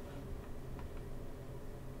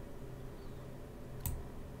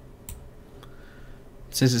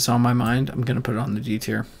 Since it's on my mind, I'm going to put it on the D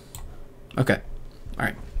tier. Okay.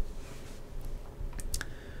 Alright.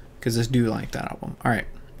 Because I do like that album. Alright.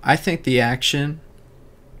 I think the action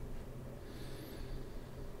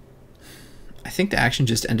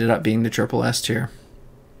just ended up being the triple S tier.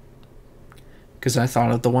 Because I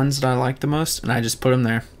thought of the ones that I liked the most, and I just put them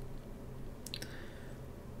there.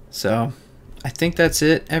 So, I think that's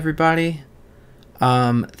it, everybody.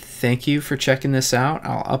 Thank you for checking this out.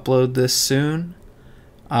 I'll upload this soon.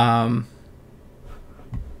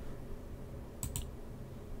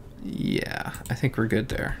 Yeah, I think we're good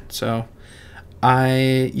there. So,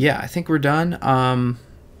 I think we're done.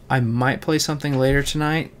 I might play something later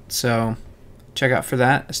tonight, so check out for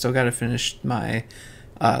that. I still got to finish my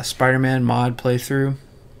Spider-Man mod playthrough.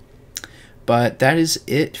 But that is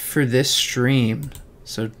it for this stream.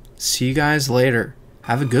 So see you guys later.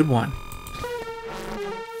 Have a good one.